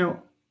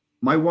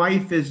my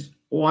wife is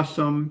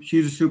awesome.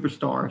 She's a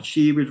superstar.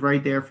 She was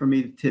right there for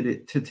me to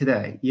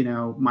today.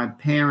 My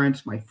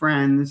parents, my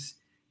friends,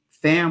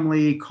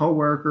 family,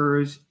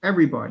 coworkers,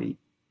 everybody.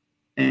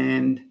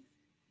 And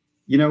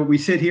we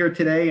sit here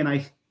today,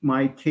 and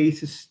my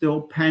case is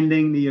still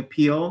pending the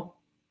appeal,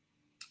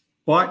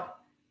 but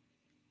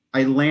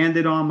I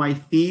landed on my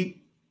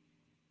feet.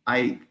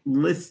 You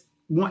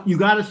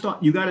got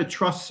to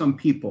trust some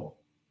people,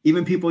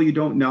 even people you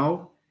don't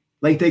know.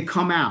 Like, they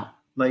come out,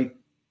 like,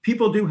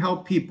 people do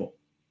help people.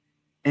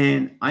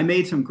 And I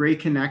made some great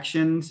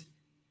connections,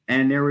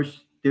 and there's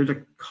a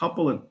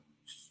couple of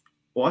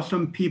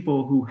awesome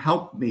people who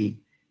helped me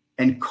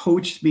and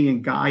coached me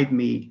and guide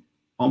me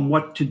on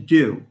what to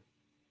do.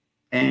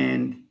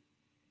 And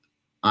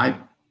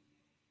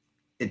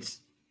it's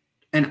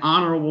an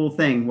honorable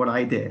thing. What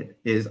I did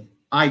is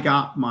I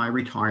got my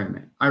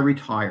retirement. I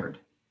retired.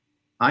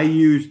 I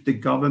used the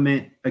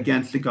government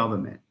against the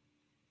government.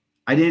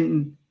 I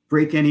didn't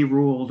break any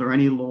rules or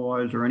any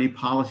laws or any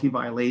policy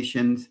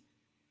violations.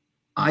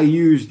 I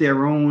used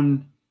their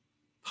own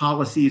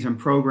policies and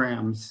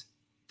programs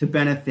to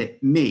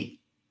benefit me,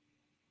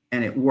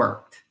 and it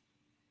worked.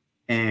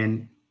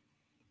 And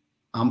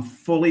I'm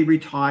fully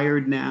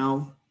retired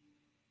now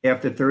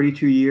after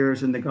 32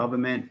 years in the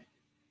government,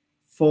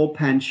 full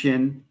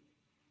pension.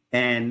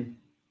 And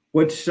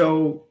what's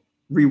so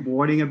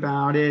rewarding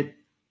about it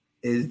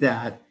is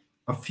that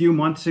a few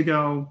months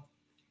ago,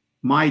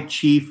 my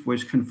chief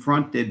was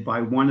confronted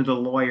by one of the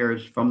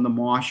lawyers from the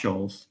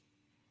marshals,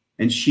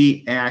 and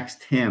she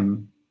asked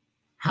him,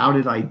 how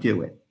did I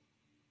do it?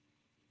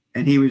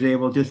 And he was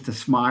able just to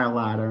smile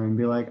at her and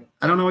be like,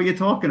 I don't know what you're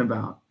talking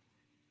about.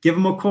 Give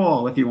him a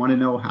call if you want to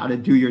know how to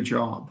do your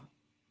job.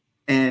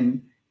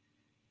 And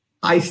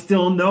I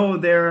still know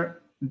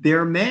they're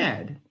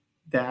mad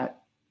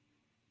that,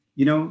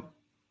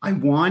 I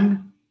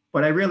won,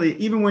 but I really,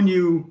 even when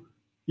you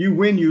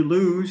win, you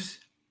lose,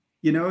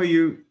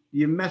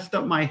 you messed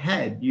up my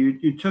head.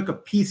 You took a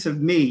piece of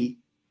me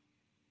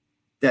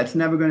that's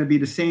never going to be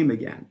the same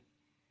again.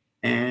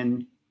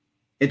 And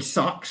it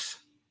sucks,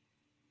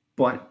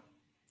 but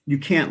you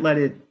can't let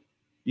it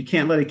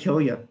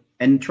kill you.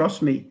 And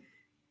trust me,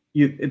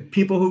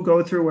 people who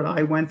go through what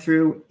I went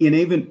through, and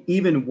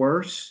even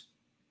worse,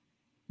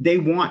 they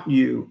want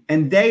you,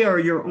 and they are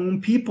your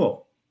own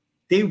people.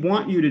 They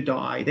want you to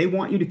die. They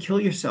want you to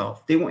kill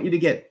yourself. They want you to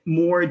get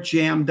more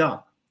jammed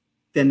up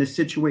than the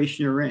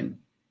situation you're in.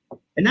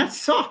 And that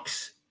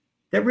sucks.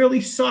 That really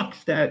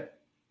sucks that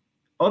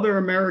other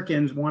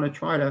Americans want to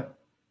try to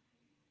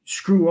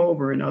screw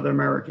over another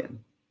American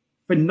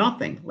for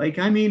nothing. Like,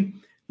 I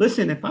mean,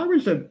 listen, if I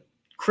was a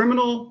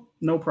criminal,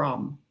 no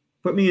problem.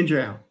 Put me in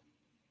jail.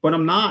 But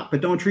I'm not.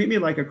 But don't treat me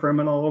like a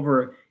criminal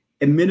over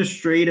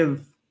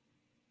administrative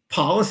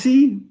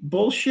policy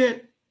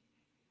bullshit.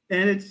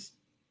 And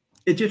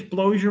it just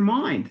blows your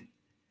mind.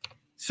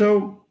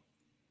 So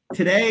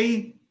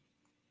today,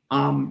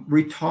 I'm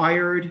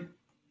retired.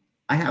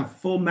 I have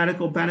full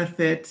medical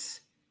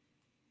benefits.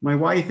 My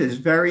wife is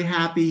very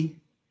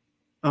happy.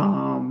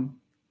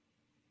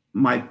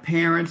 My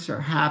parents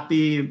are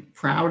happy,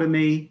 proud of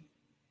me.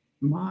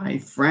 My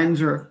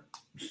friends are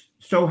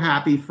so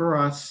happy for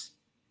us.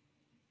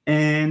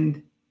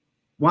 And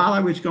while I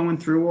was going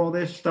through all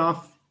this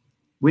stuff,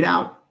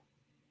 without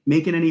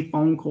making any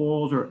phone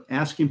calls or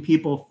asking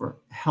people for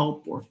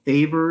help or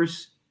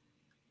favors,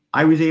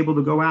 I was able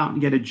to go out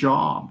and get a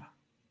job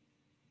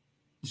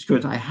just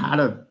because I had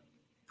to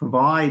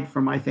provide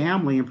for my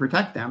family and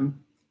protect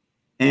them.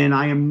 And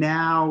I am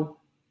now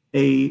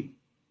a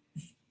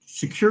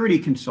security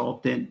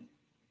consultant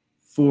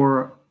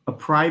for a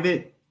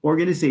private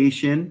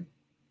organization,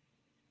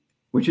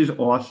 which is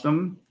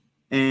awesome.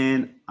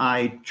 And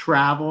I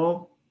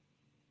travel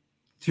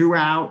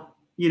throughout,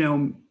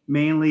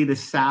 mainly the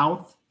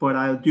South, but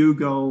I do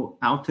go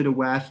out to the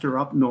West or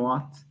up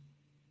North.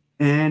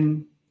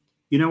 And,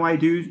 I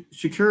do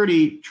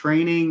security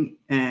training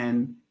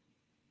and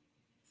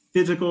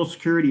physical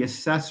security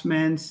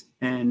assessments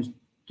and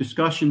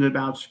discussions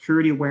about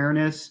security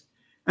awareness.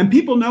 And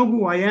people know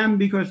who I am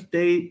because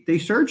they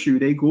search you,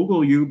 they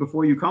Google you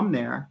before you come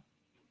there.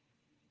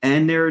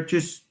 And they're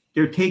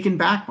taken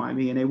back by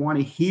me, and they want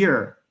to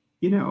hear,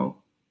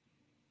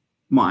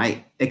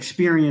 my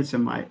experience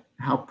and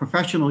how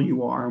professional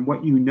you are and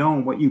what you know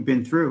and what you've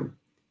been through.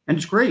 And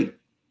it's great.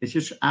 It's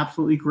just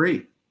absolutely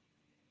great.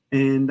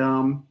 And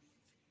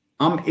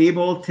I'm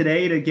able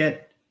today to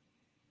get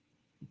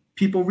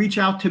people reach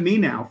out to me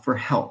now for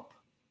help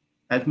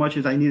as much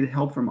as I needed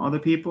help from other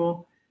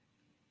people.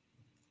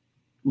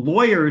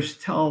 Lawyers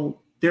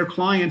tell their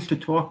clients to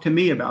talk to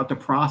me about the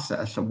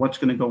process of what's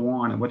going to go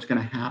on and what's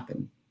going to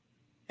happen.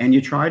 And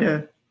you try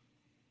to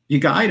You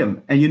guide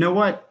them. And you know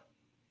what?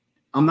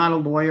 I'm not a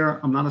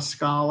lawyer. I'm not a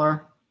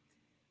scholar.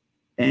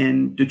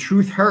 And the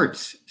truth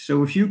hurts.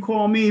 So if you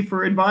call me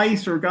for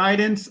advice or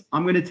guidance,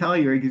 I'm going to tell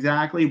you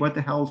exactly what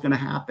the hell is going to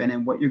happen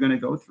and what you're going to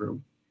go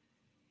through.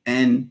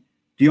 And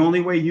the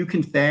only way you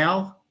can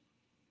fail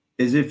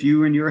is if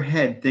you in your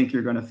head think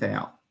you're going to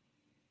fail.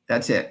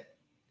 That's it.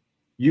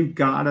 You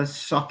got to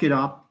suck it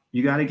up.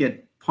 You got to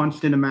get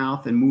punched in the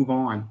mouth and move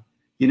on.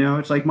 You know,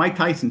 it's like Mike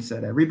Tyson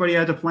said, everybody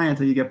has a plan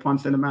until you get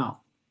punched in the mouth.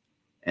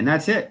 And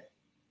that's it.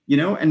 You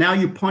know, and now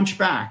you punch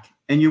back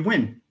and you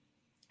win.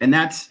 And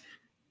that's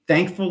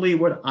thankfully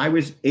what I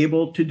was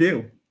able to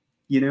do,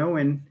 you know,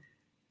 and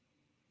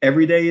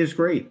every day is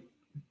great.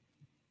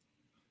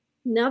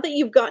 Now that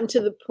you've gotten to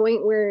the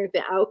point where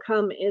the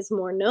outcome is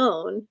more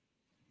known,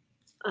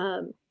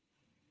 do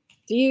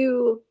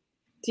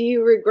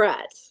you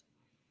regret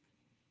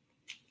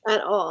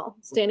at all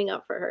standing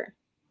up for her?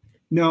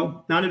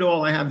 No, not at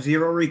all. I have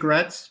zero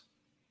regrets.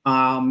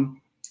 The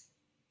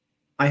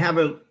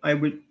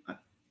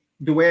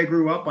way I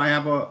grew up, I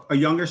have a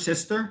younger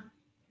sister,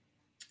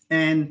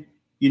 and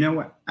you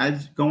know,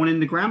 as going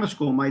into grammar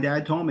school, my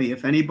dad told me,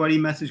 if anybody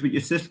messes with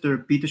your sister,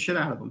 beat the shit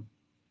out of them.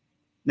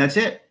 That's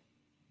it.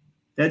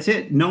 That's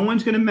it. No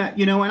one's going to,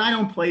 you know, and I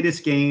don't play this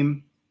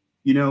game,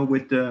 you know,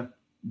 with the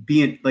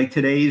being like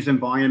today's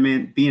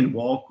environment, being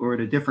woke or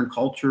the different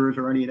cultures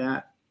or any of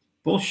that.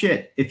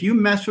 Bullshit. If you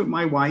mess with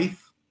my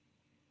wife,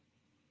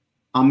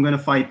 I'm going to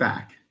fight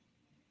back.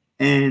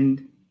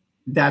 And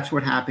that's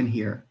what happened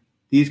here.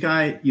 These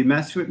guys, you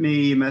mess with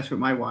me, you mess with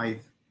my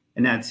wife,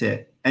 and that's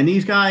it. And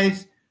these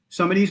guys,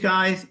 some of these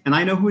guys, and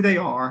I know who they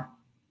are,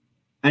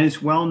 and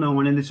it's well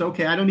known, and it's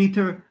okay. I don't need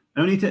to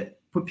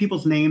put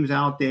people's names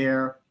out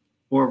there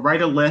or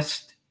write a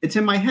list. It's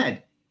in my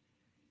head.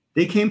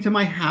 They came to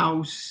my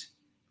house.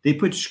 They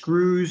put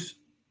screws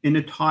in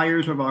the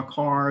tires of our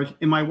cars,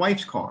 in my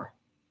wife's car.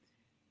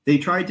 They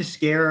tried to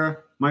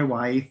scare my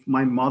wife,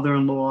 my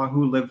mother-in-law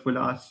who lived with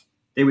us.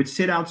 They would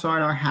sit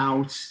outside our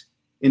house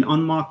in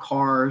unmarked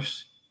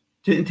cars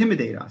to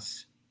intimidate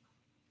us.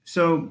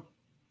 So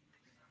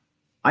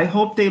I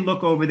hope they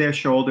look over their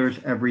shoulders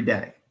every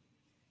day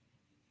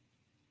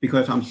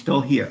because I'm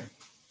still here.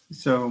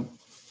 So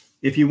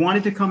if you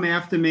wanted to come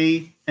after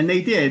me, and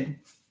they did,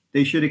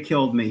 they should have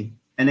killed me,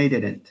 and they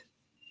didn't.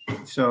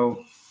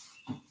 So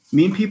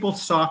mean people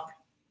suck,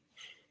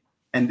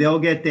 and they'll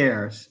get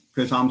theirs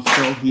because I'm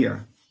still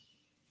here.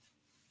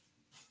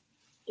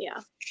 Yeah.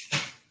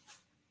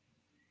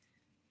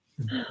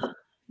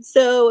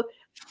 So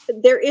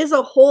there is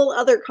a whole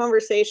other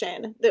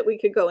conversation that we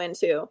could go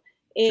into,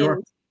 and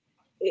Sure.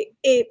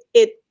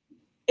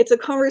 It's a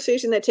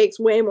conversation that takes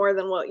way more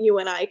than what you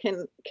and I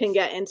can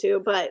get into.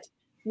 But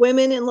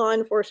women in law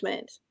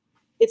enforcement,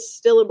 it's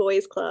still a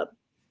boys' club,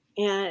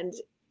 and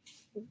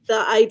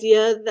the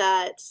idea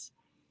that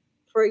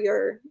for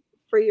your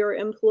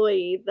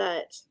employee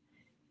that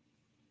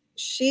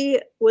she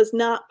was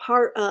not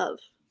part of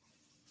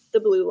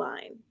the blue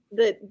line,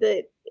 that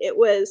it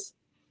was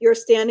you're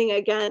standing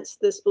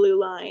against this blue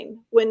line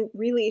when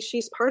really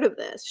she's part of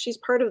this. She's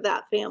part of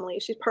that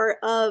family.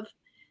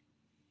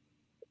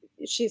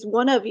 She's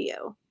one of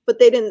you, but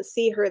they didn't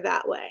see her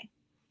that way.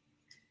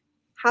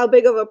 How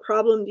big of a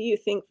problem do you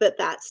think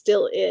that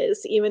still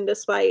is, even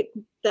despite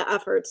the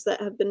efforts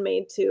that have been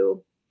made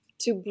to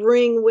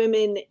bring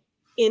women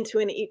into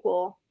an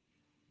equal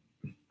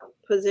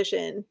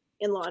position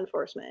in law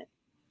enforcement?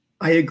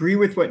 I agree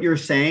with what you're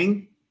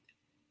saying.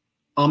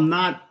 I'm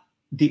not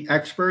the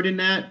expert in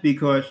that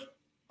because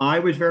I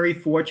was very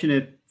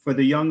fortunate for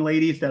the young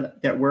ladies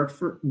that worked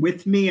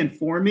with me and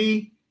for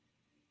me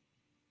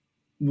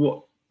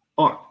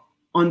are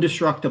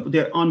indestructible.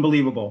 They're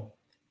unbelievable.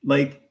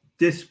 Like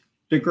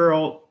the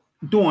girl,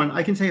 Dawn,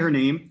 I can say her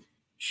name.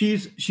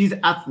 She's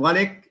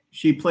athletic.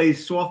 She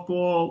plays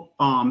softball,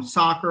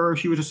 soccer.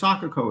 She was a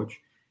soccer coach.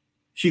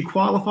 She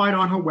qualified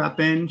on her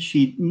weapon.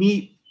 She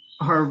meet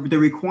the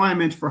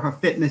requirements for her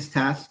fitness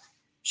test.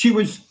 She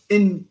was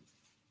in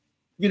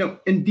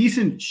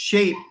decent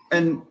shape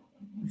and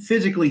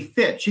physically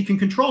fit. She can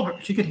control her.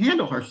 She could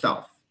handle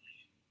herself,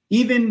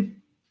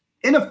 even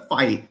in a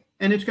fight,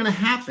 and it's going to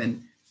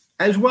happen.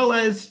 As well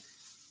as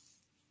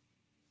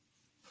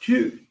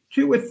two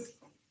with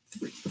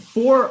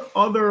four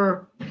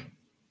other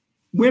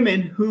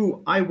women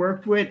who I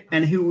worked with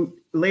and who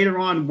later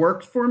on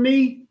worked for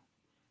me.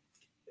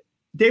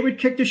 They would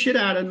kick the shit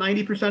out of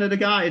 90% of the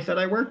guys that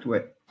I worked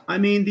with. I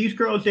mean, these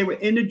girls, they were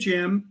in the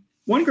gym.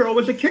 One girl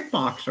was a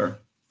kickboxer.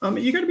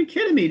 You got to be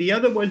kidding me. The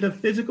other was a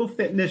physical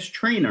fitness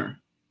trainer.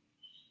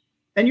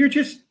 And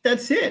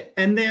that's it.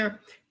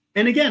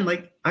 And again,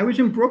 like I was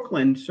in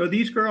Brooklyn. So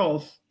these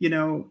girls,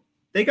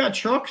 they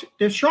got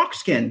they're shark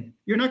skin.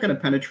 You're not going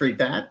to penetrate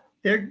that.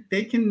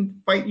 They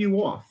can fight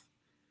you off.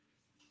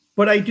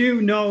 But I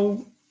do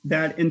know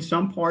that in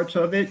some parts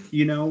of it,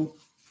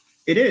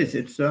 it is.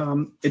 It's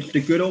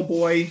the good old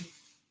boy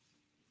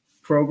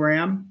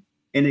program,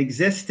 and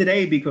exists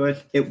today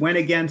because it went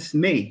against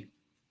me,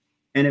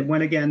 and it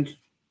went against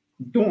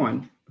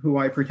Dawn, who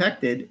I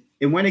protected.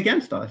 It went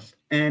against us,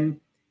 and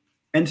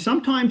And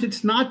sometimes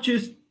it's not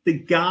just the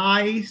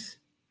guys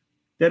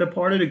that are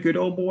part of the good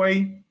old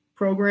boy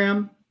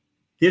program.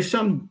 There's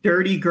some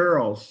dirty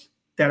girls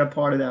that are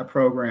part of that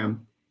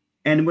program.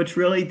 And what's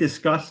really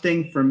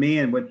disgusting for me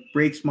and what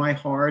breaks my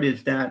heart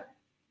is that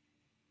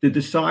the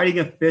deciding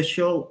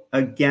official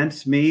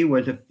against me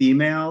was a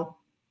female.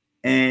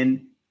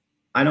 And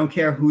I don't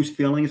care whose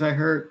feelings I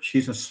hurt,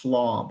 she's a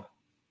slob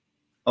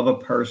of a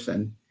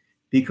person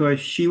because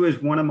she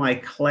was one of my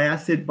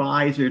class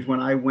advisors when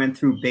I went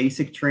through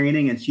basic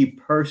training, and she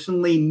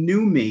personally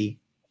knew me,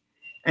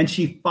 and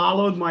she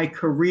followed my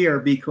career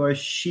because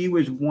she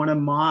was one of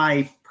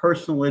my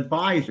personal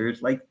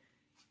advisors. Like,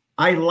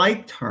 I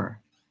liked her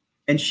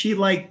and she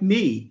liked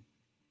me,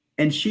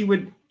 and she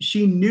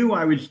knew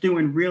I was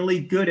doing really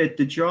good at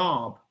the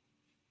job.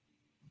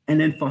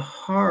 And then for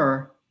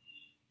her,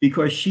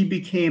 because she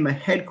became a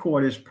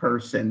headquarters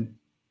person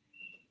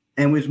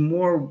and was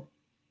more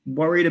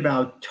worried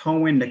about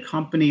towing the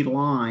company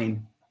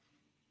line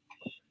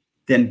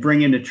than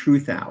bringing the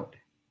truth out.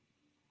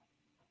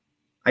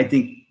 I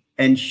think,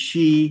 and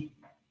she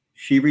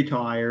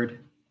retired,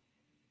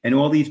 and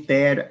all these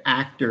bad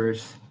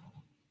actors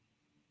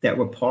that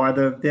were part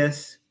of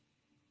this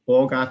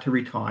all got to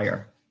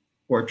retire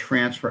or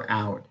transfer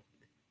out.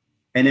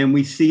 And then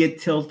we see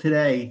it till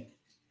today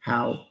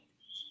how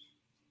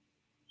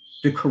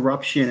the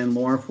corruption in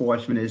law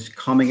enforcement is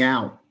coming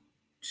out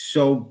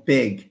so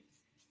big,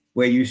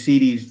 where you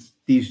see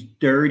these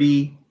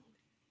dirty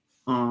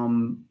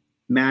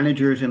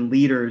managers and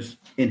leaders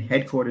in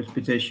headquarters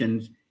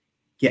positions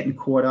getting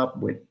caught up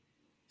with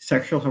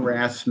sexual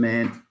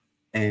harassment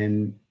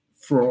and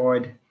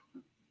fraud,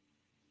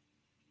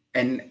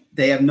 and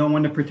they have no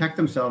one to protect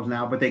themselves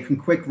now, but they can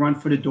quick run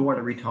for the door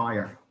to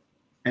retire.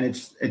 And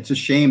it's a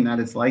shame that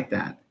it's like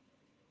that.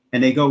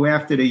 And they go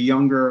after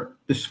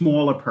the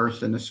smaller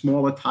person, the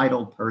smaller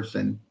titled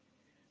person,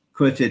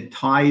 because it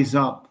ties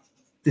up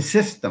the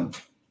system.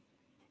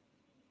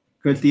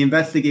 Because the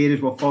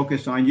investigators will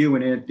focus on you,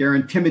 and they're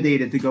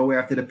intimidated to go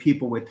after the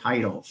people with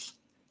titles.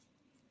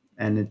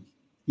 And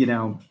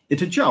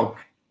it's a joke.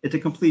 It's a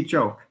complete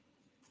joke.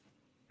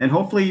 And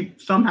hopefully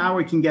somehow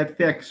it can get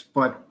fixed,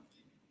 but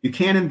you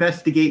can't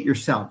investigate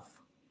yourself.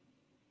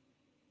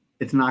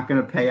 It's not going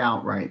to pay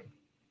out right.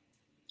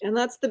 And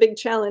that's the big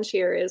challenge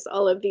here, is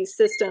all of these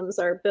systems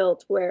are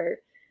built where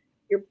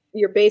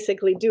you're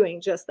basically doing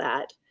just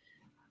that.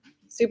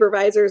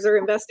 Supervisors are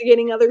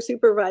investigating other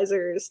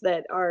supervisors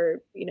that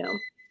are,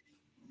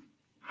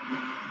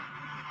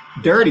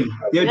 dirty.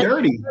 They're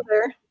dirty.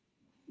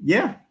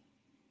 Yeah.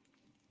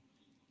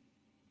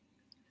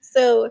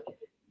 So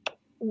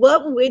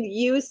what would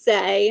you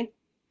say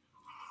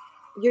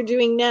you're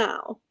doing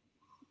now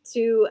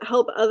to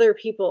help other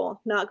people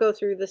not go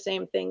through the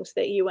same things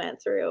that you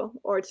went through,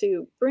 or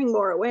to bring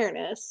more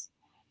awareness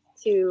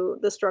to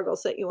the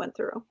struggles that you went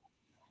through?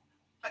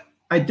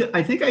 I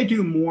think I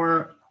do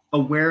more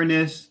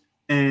awareness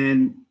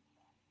and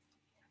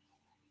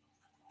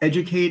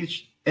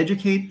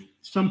educate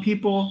some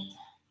people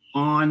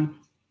on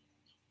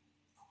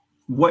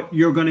what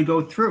you're going to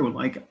go through.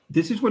 Like,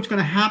 this is what's going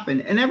to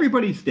happen. And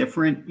everybody's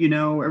different.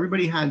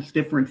 Everybody has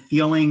different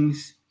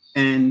feelings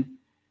and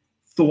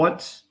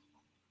thoughts.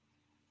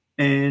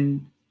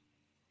 And,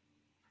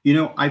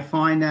 I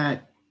find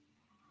that,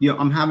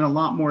 I'm having a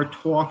lot more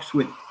talks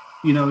with,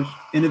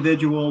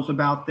 individuals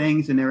about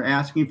things, and they're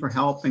asking for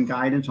help and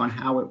guidance on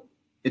how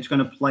it's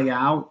going to play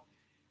out.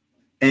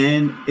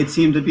 And it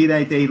seems to be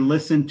that they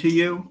listen to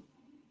you,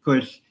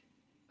 because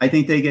I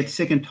think they get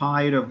sick and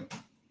tired of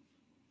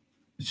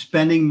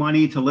spending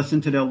money to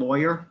listen to their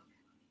lawyer.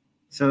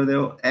 So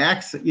they'll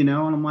ask, and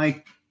I'm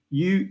like,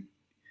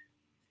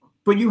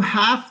 but you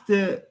have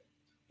to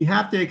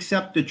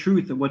accept the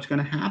truth of what's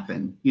going to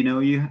happen.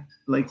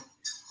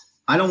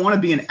 I don't want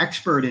to be an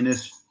expert in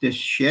this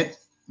shit,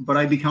 but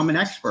I become an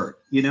expert.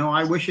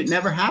 I wish it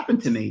never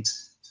happened to me.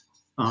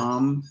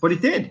 But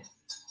it did.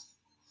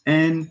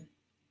 And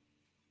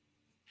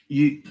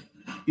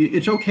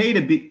it's okay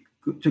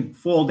to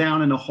fall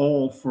down in a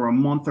hole for a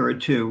month or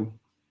two,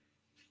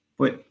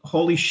 but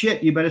holy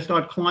shit, you better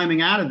start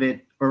climbing out of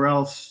it, or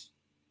else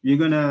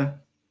the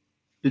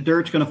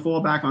dirt's going to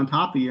fall back on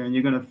top of you and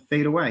you're going to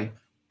fade away.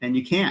 And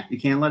you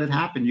can't let it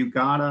happen. You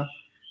gotta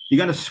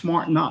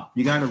smarten up.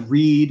 You gotta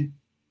read,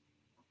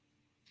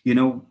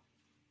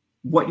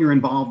 what you're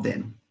involved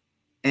in,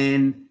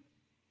 and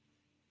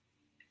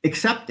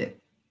accept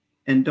it.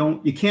 And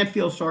you can't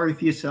feel sorry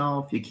for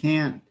yourself. You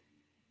can't,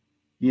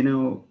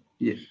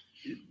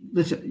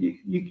 listen,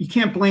 you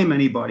can't blame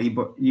anybody,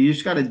 but you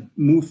just got to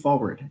move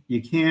forward.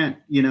 You can't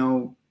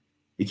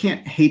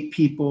hate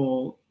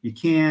people. You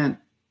can't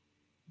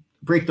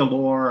break the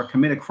law or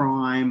commit a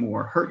crime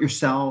or hurt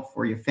yourself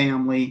or your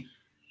family.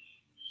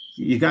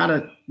 You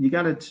gotta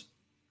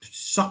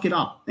suck it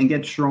up and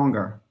get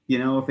stronger.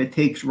 If it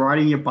takes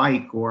riding your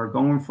bike or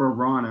going for a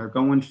run or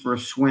going for a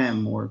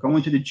swim or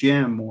going to the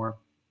gym or,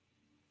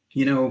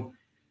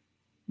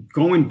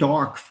 going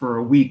dark for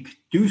a week,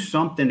 do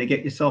something to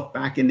get yourself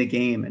back in the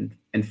game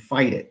and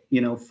fight it,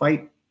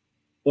 fight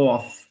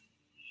off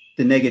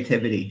the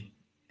negativity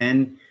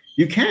And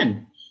you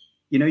can,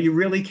 you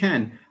really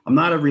can. I'm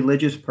not a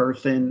religious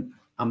person.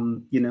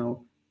 I'm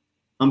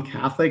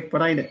Catholic,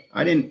 but I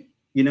didn't,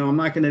 I'm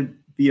not going to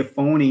be a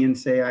phony and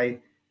say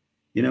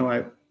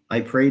I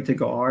prayed to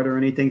God or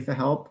anything for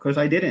help, because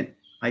I didn't.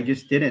 I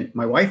just didn't.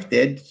 My wife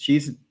did.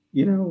 She's,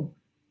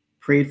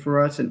 prayed for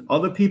us, and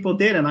other people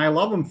did, and I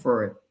love them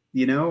for it.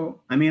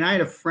 I mean, I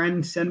had a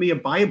friend send me a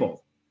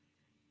Bible,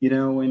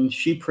 and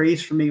she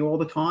prays for me all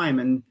the time,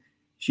 and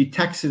she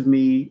texted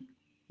me,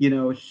 you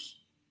know,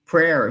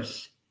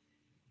 prayers.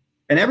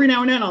 And every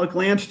now and then I'll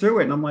glance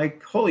through it and I'm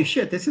like, holy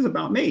shit, this is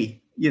about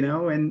me,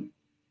 and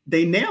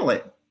they nail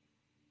it.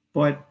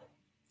 But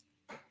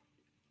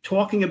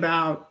talking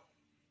about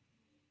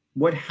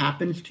what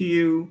happens to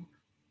you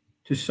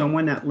to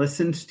someone that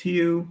listens to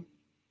you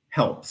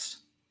helps.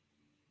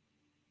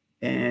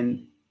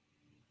 And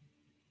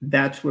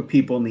that's what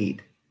people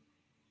need.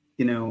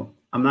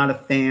 I'm not a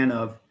fan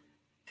of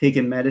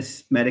taking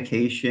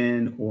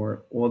medication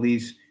or all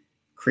these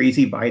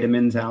crazy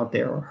vitamins out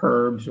there or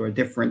herbs or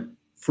different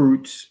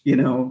fruits,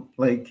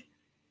 like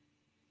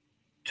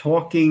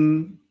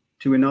talking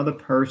to another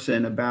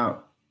person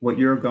about what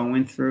you're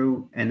going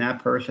through and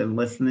that person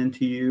listening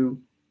to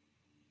you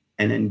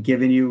and then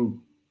giving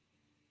you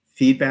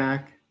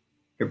feedback,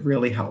 it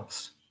really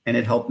helps. And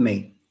it helped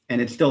me. And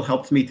it still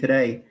helps me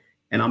today.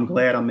 And I'm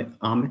glad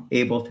I'm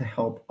able to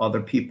help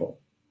other people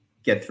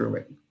get through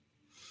it.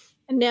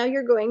 And now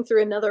you're going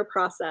through another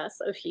process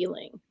of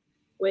healing,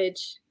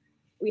 which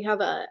we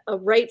have a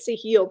Right to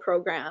Heal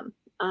program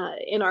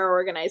in our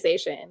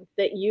organization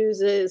that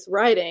uses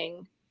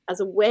writing as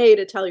a way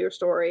to tell your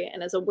story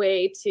and as a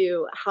way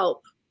to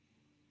help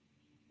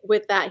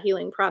with that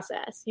healing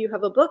process. You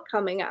have a book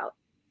coming out.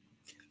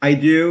 I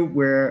do.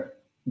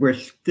 We're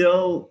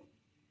still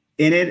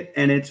in it,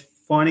 and it's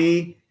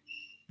funny.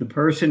 The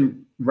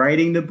person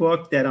writing the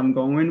book that I'm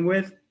going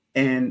with,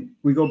 and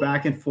we go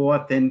back and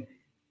forth, and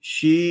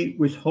she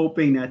was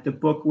hoping that the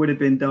book would have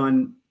been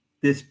done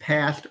this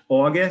past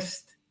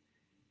August.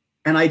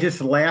 And I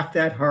just laughed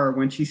at her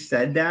when she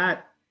said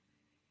that,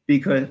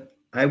 because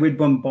I would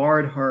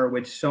bombard her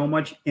with so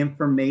much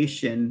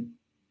information.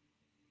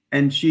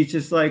 And she's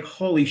just like,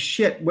 holy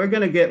shit, we're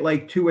going to get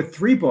like 2 or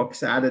 3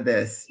 books out of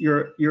this.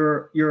 Your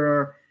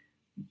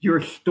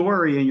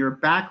story and your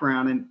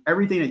background and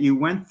everything that you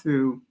went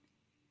through.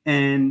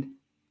 And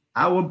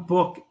our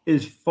book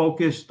is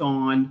focused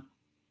on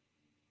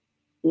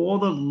all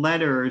the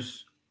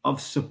letters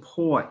of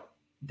support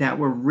that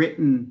were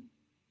written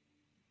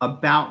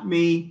about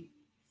me,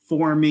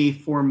 for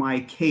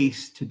my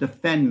case, to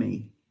defend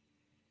me.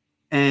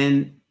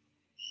 And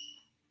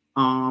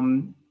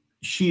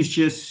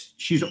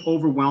she's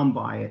overwhelmed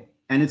by it.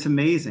 And it's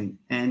amazing.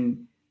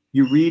 And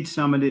you read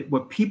some of it,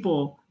 what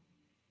people,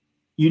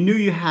 you knew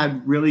you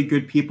had really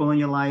good people in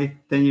your life.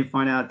 Then you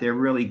find out they're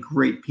really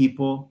great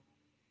people.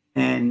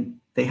 And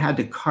they had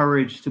the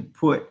courage to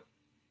put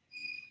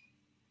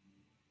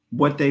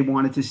what they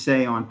wanted to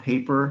say on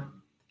paper,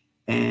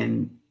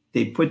 and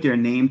they put their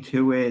name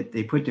to it.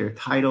 They put their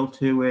title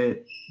to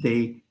it.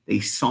 They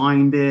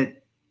signed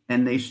it,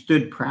 and they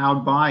stood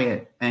proud by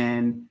it.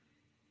 And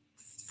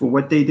for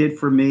what they did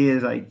for me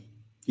is I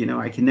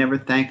can never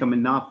thank them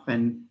enough.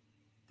 And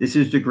this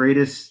is the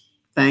greatest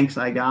thanks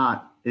I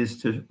got,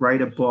 is to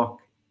write a book,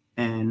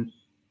 and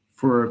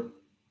for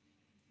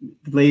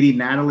Lady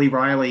Natalie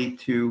Riley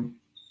to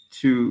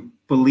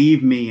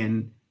believe me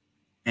and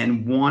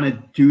want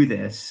to do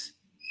this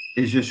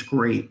is just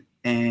great.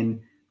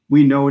 And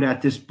we know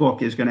that this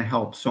book is going to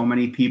help so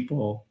many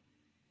people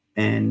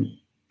and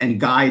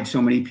guide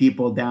so many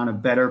people down a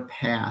better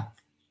path,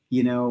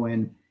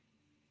 and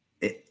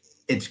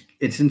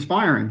it's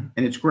inspiring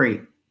and it's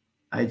great.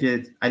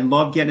 I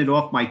love getting it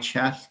off my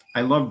chest.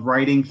 I love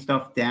writing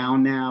stuff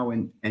down now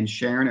and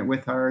sharing it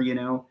with her,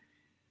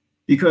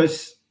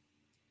 because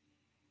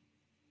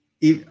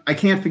I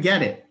can't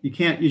forget it.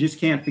 You just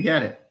can't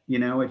forget it.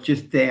 It's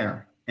just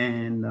there.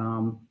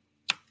 And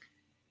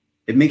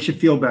it makes you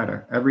feel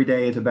better. Every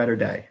day is a better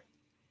day.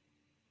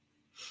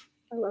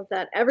 I love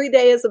that. Every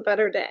day is a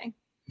better day.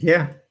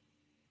 Yeah.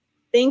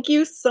 Thank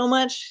you so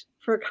much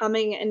for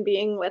coming and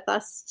being with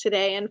us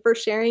today, and for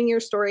sharing your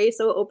story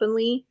so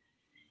openly,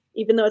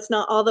 even though it's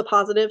not all the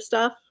positive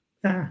stuff.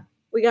 Yeah.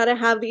 We got to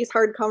have these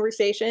hard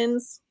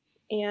conversations,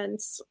 and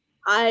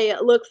I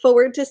look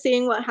forward to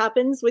seeing what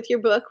happens with your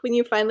book when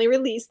you finally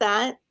release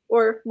that,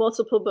 or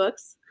multiple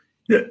books.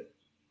 Yeah.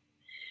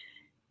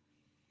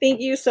 Thank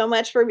you so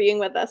much for being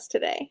with us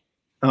today.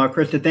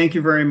 Krista, thank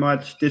you very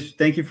much.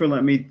 Thank you for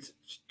letting me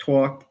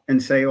talk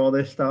and say all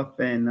this stuff.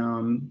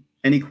 And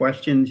any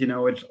questions,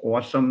 it's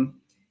awesome.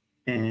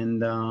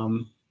 And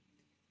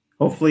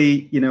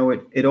hopefully,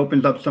 it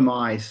opens up some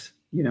eyes,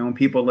 and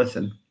people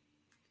listen.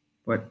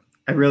 But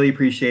I really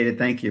appreciate it.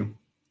 Thank you.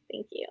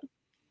 Thank you.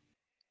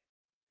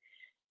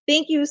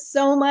 Thank you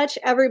so much,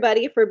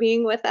 everybody, for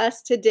being with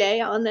us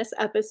today on this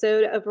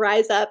episode of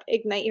Rise Up,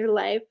 Ignite Your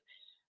Life.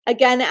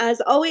 Again,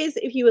 as always,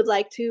 if you would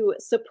like to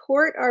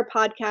support our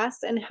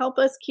podcast and help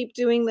us keep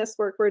doing this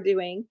work we're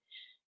doing,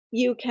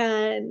 you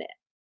can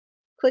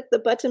click the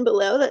button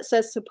below that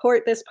says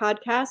support this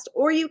podcast,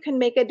 or you can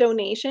make a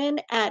donation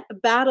at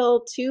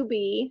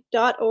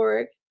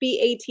battle2be.org,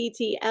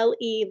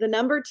 BATTLE, the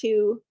number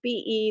 2,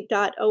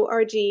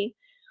 BE.org.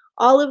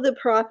 All of the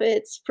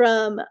profits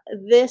from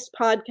this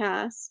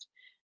podcast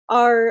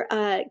are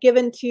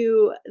given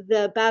to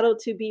the Battle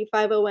to Be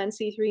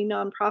 501c3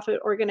 nonprofit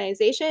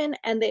organization,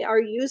 and they are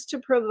used to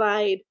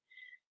provide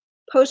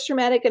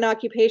post-traumatic and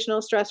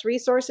occupational stress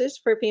resources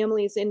for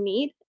families in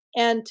need,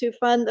 and to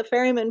fund the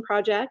Ferryman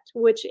Project,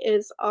 which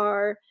is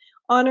our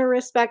honor,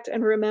 respect,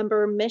 and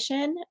remember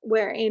mission,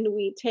 wherein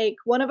we take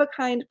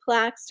one-of-a-kind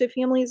plaques to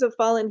families of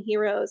fallen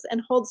heroes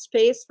and hold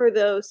space for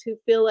those who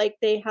feel like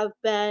they have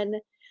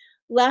been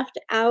left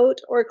out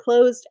or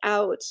closed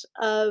out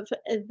of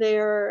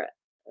their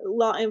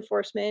law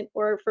enforcement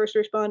or first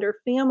responder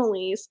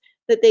families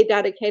that they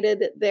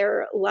dedicated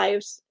their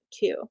lives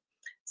to.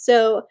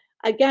 So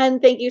again,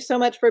 thank you so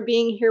much for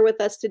being here with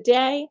us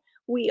today.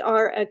 We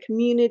are a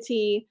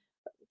community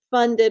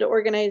funded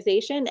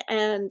organization,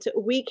 and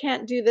we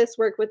can't do this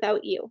work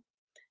without you.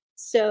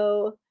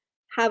 So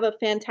have a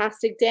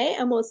fantastic day,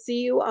 and we'll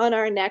see you on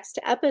our next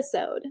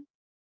episode.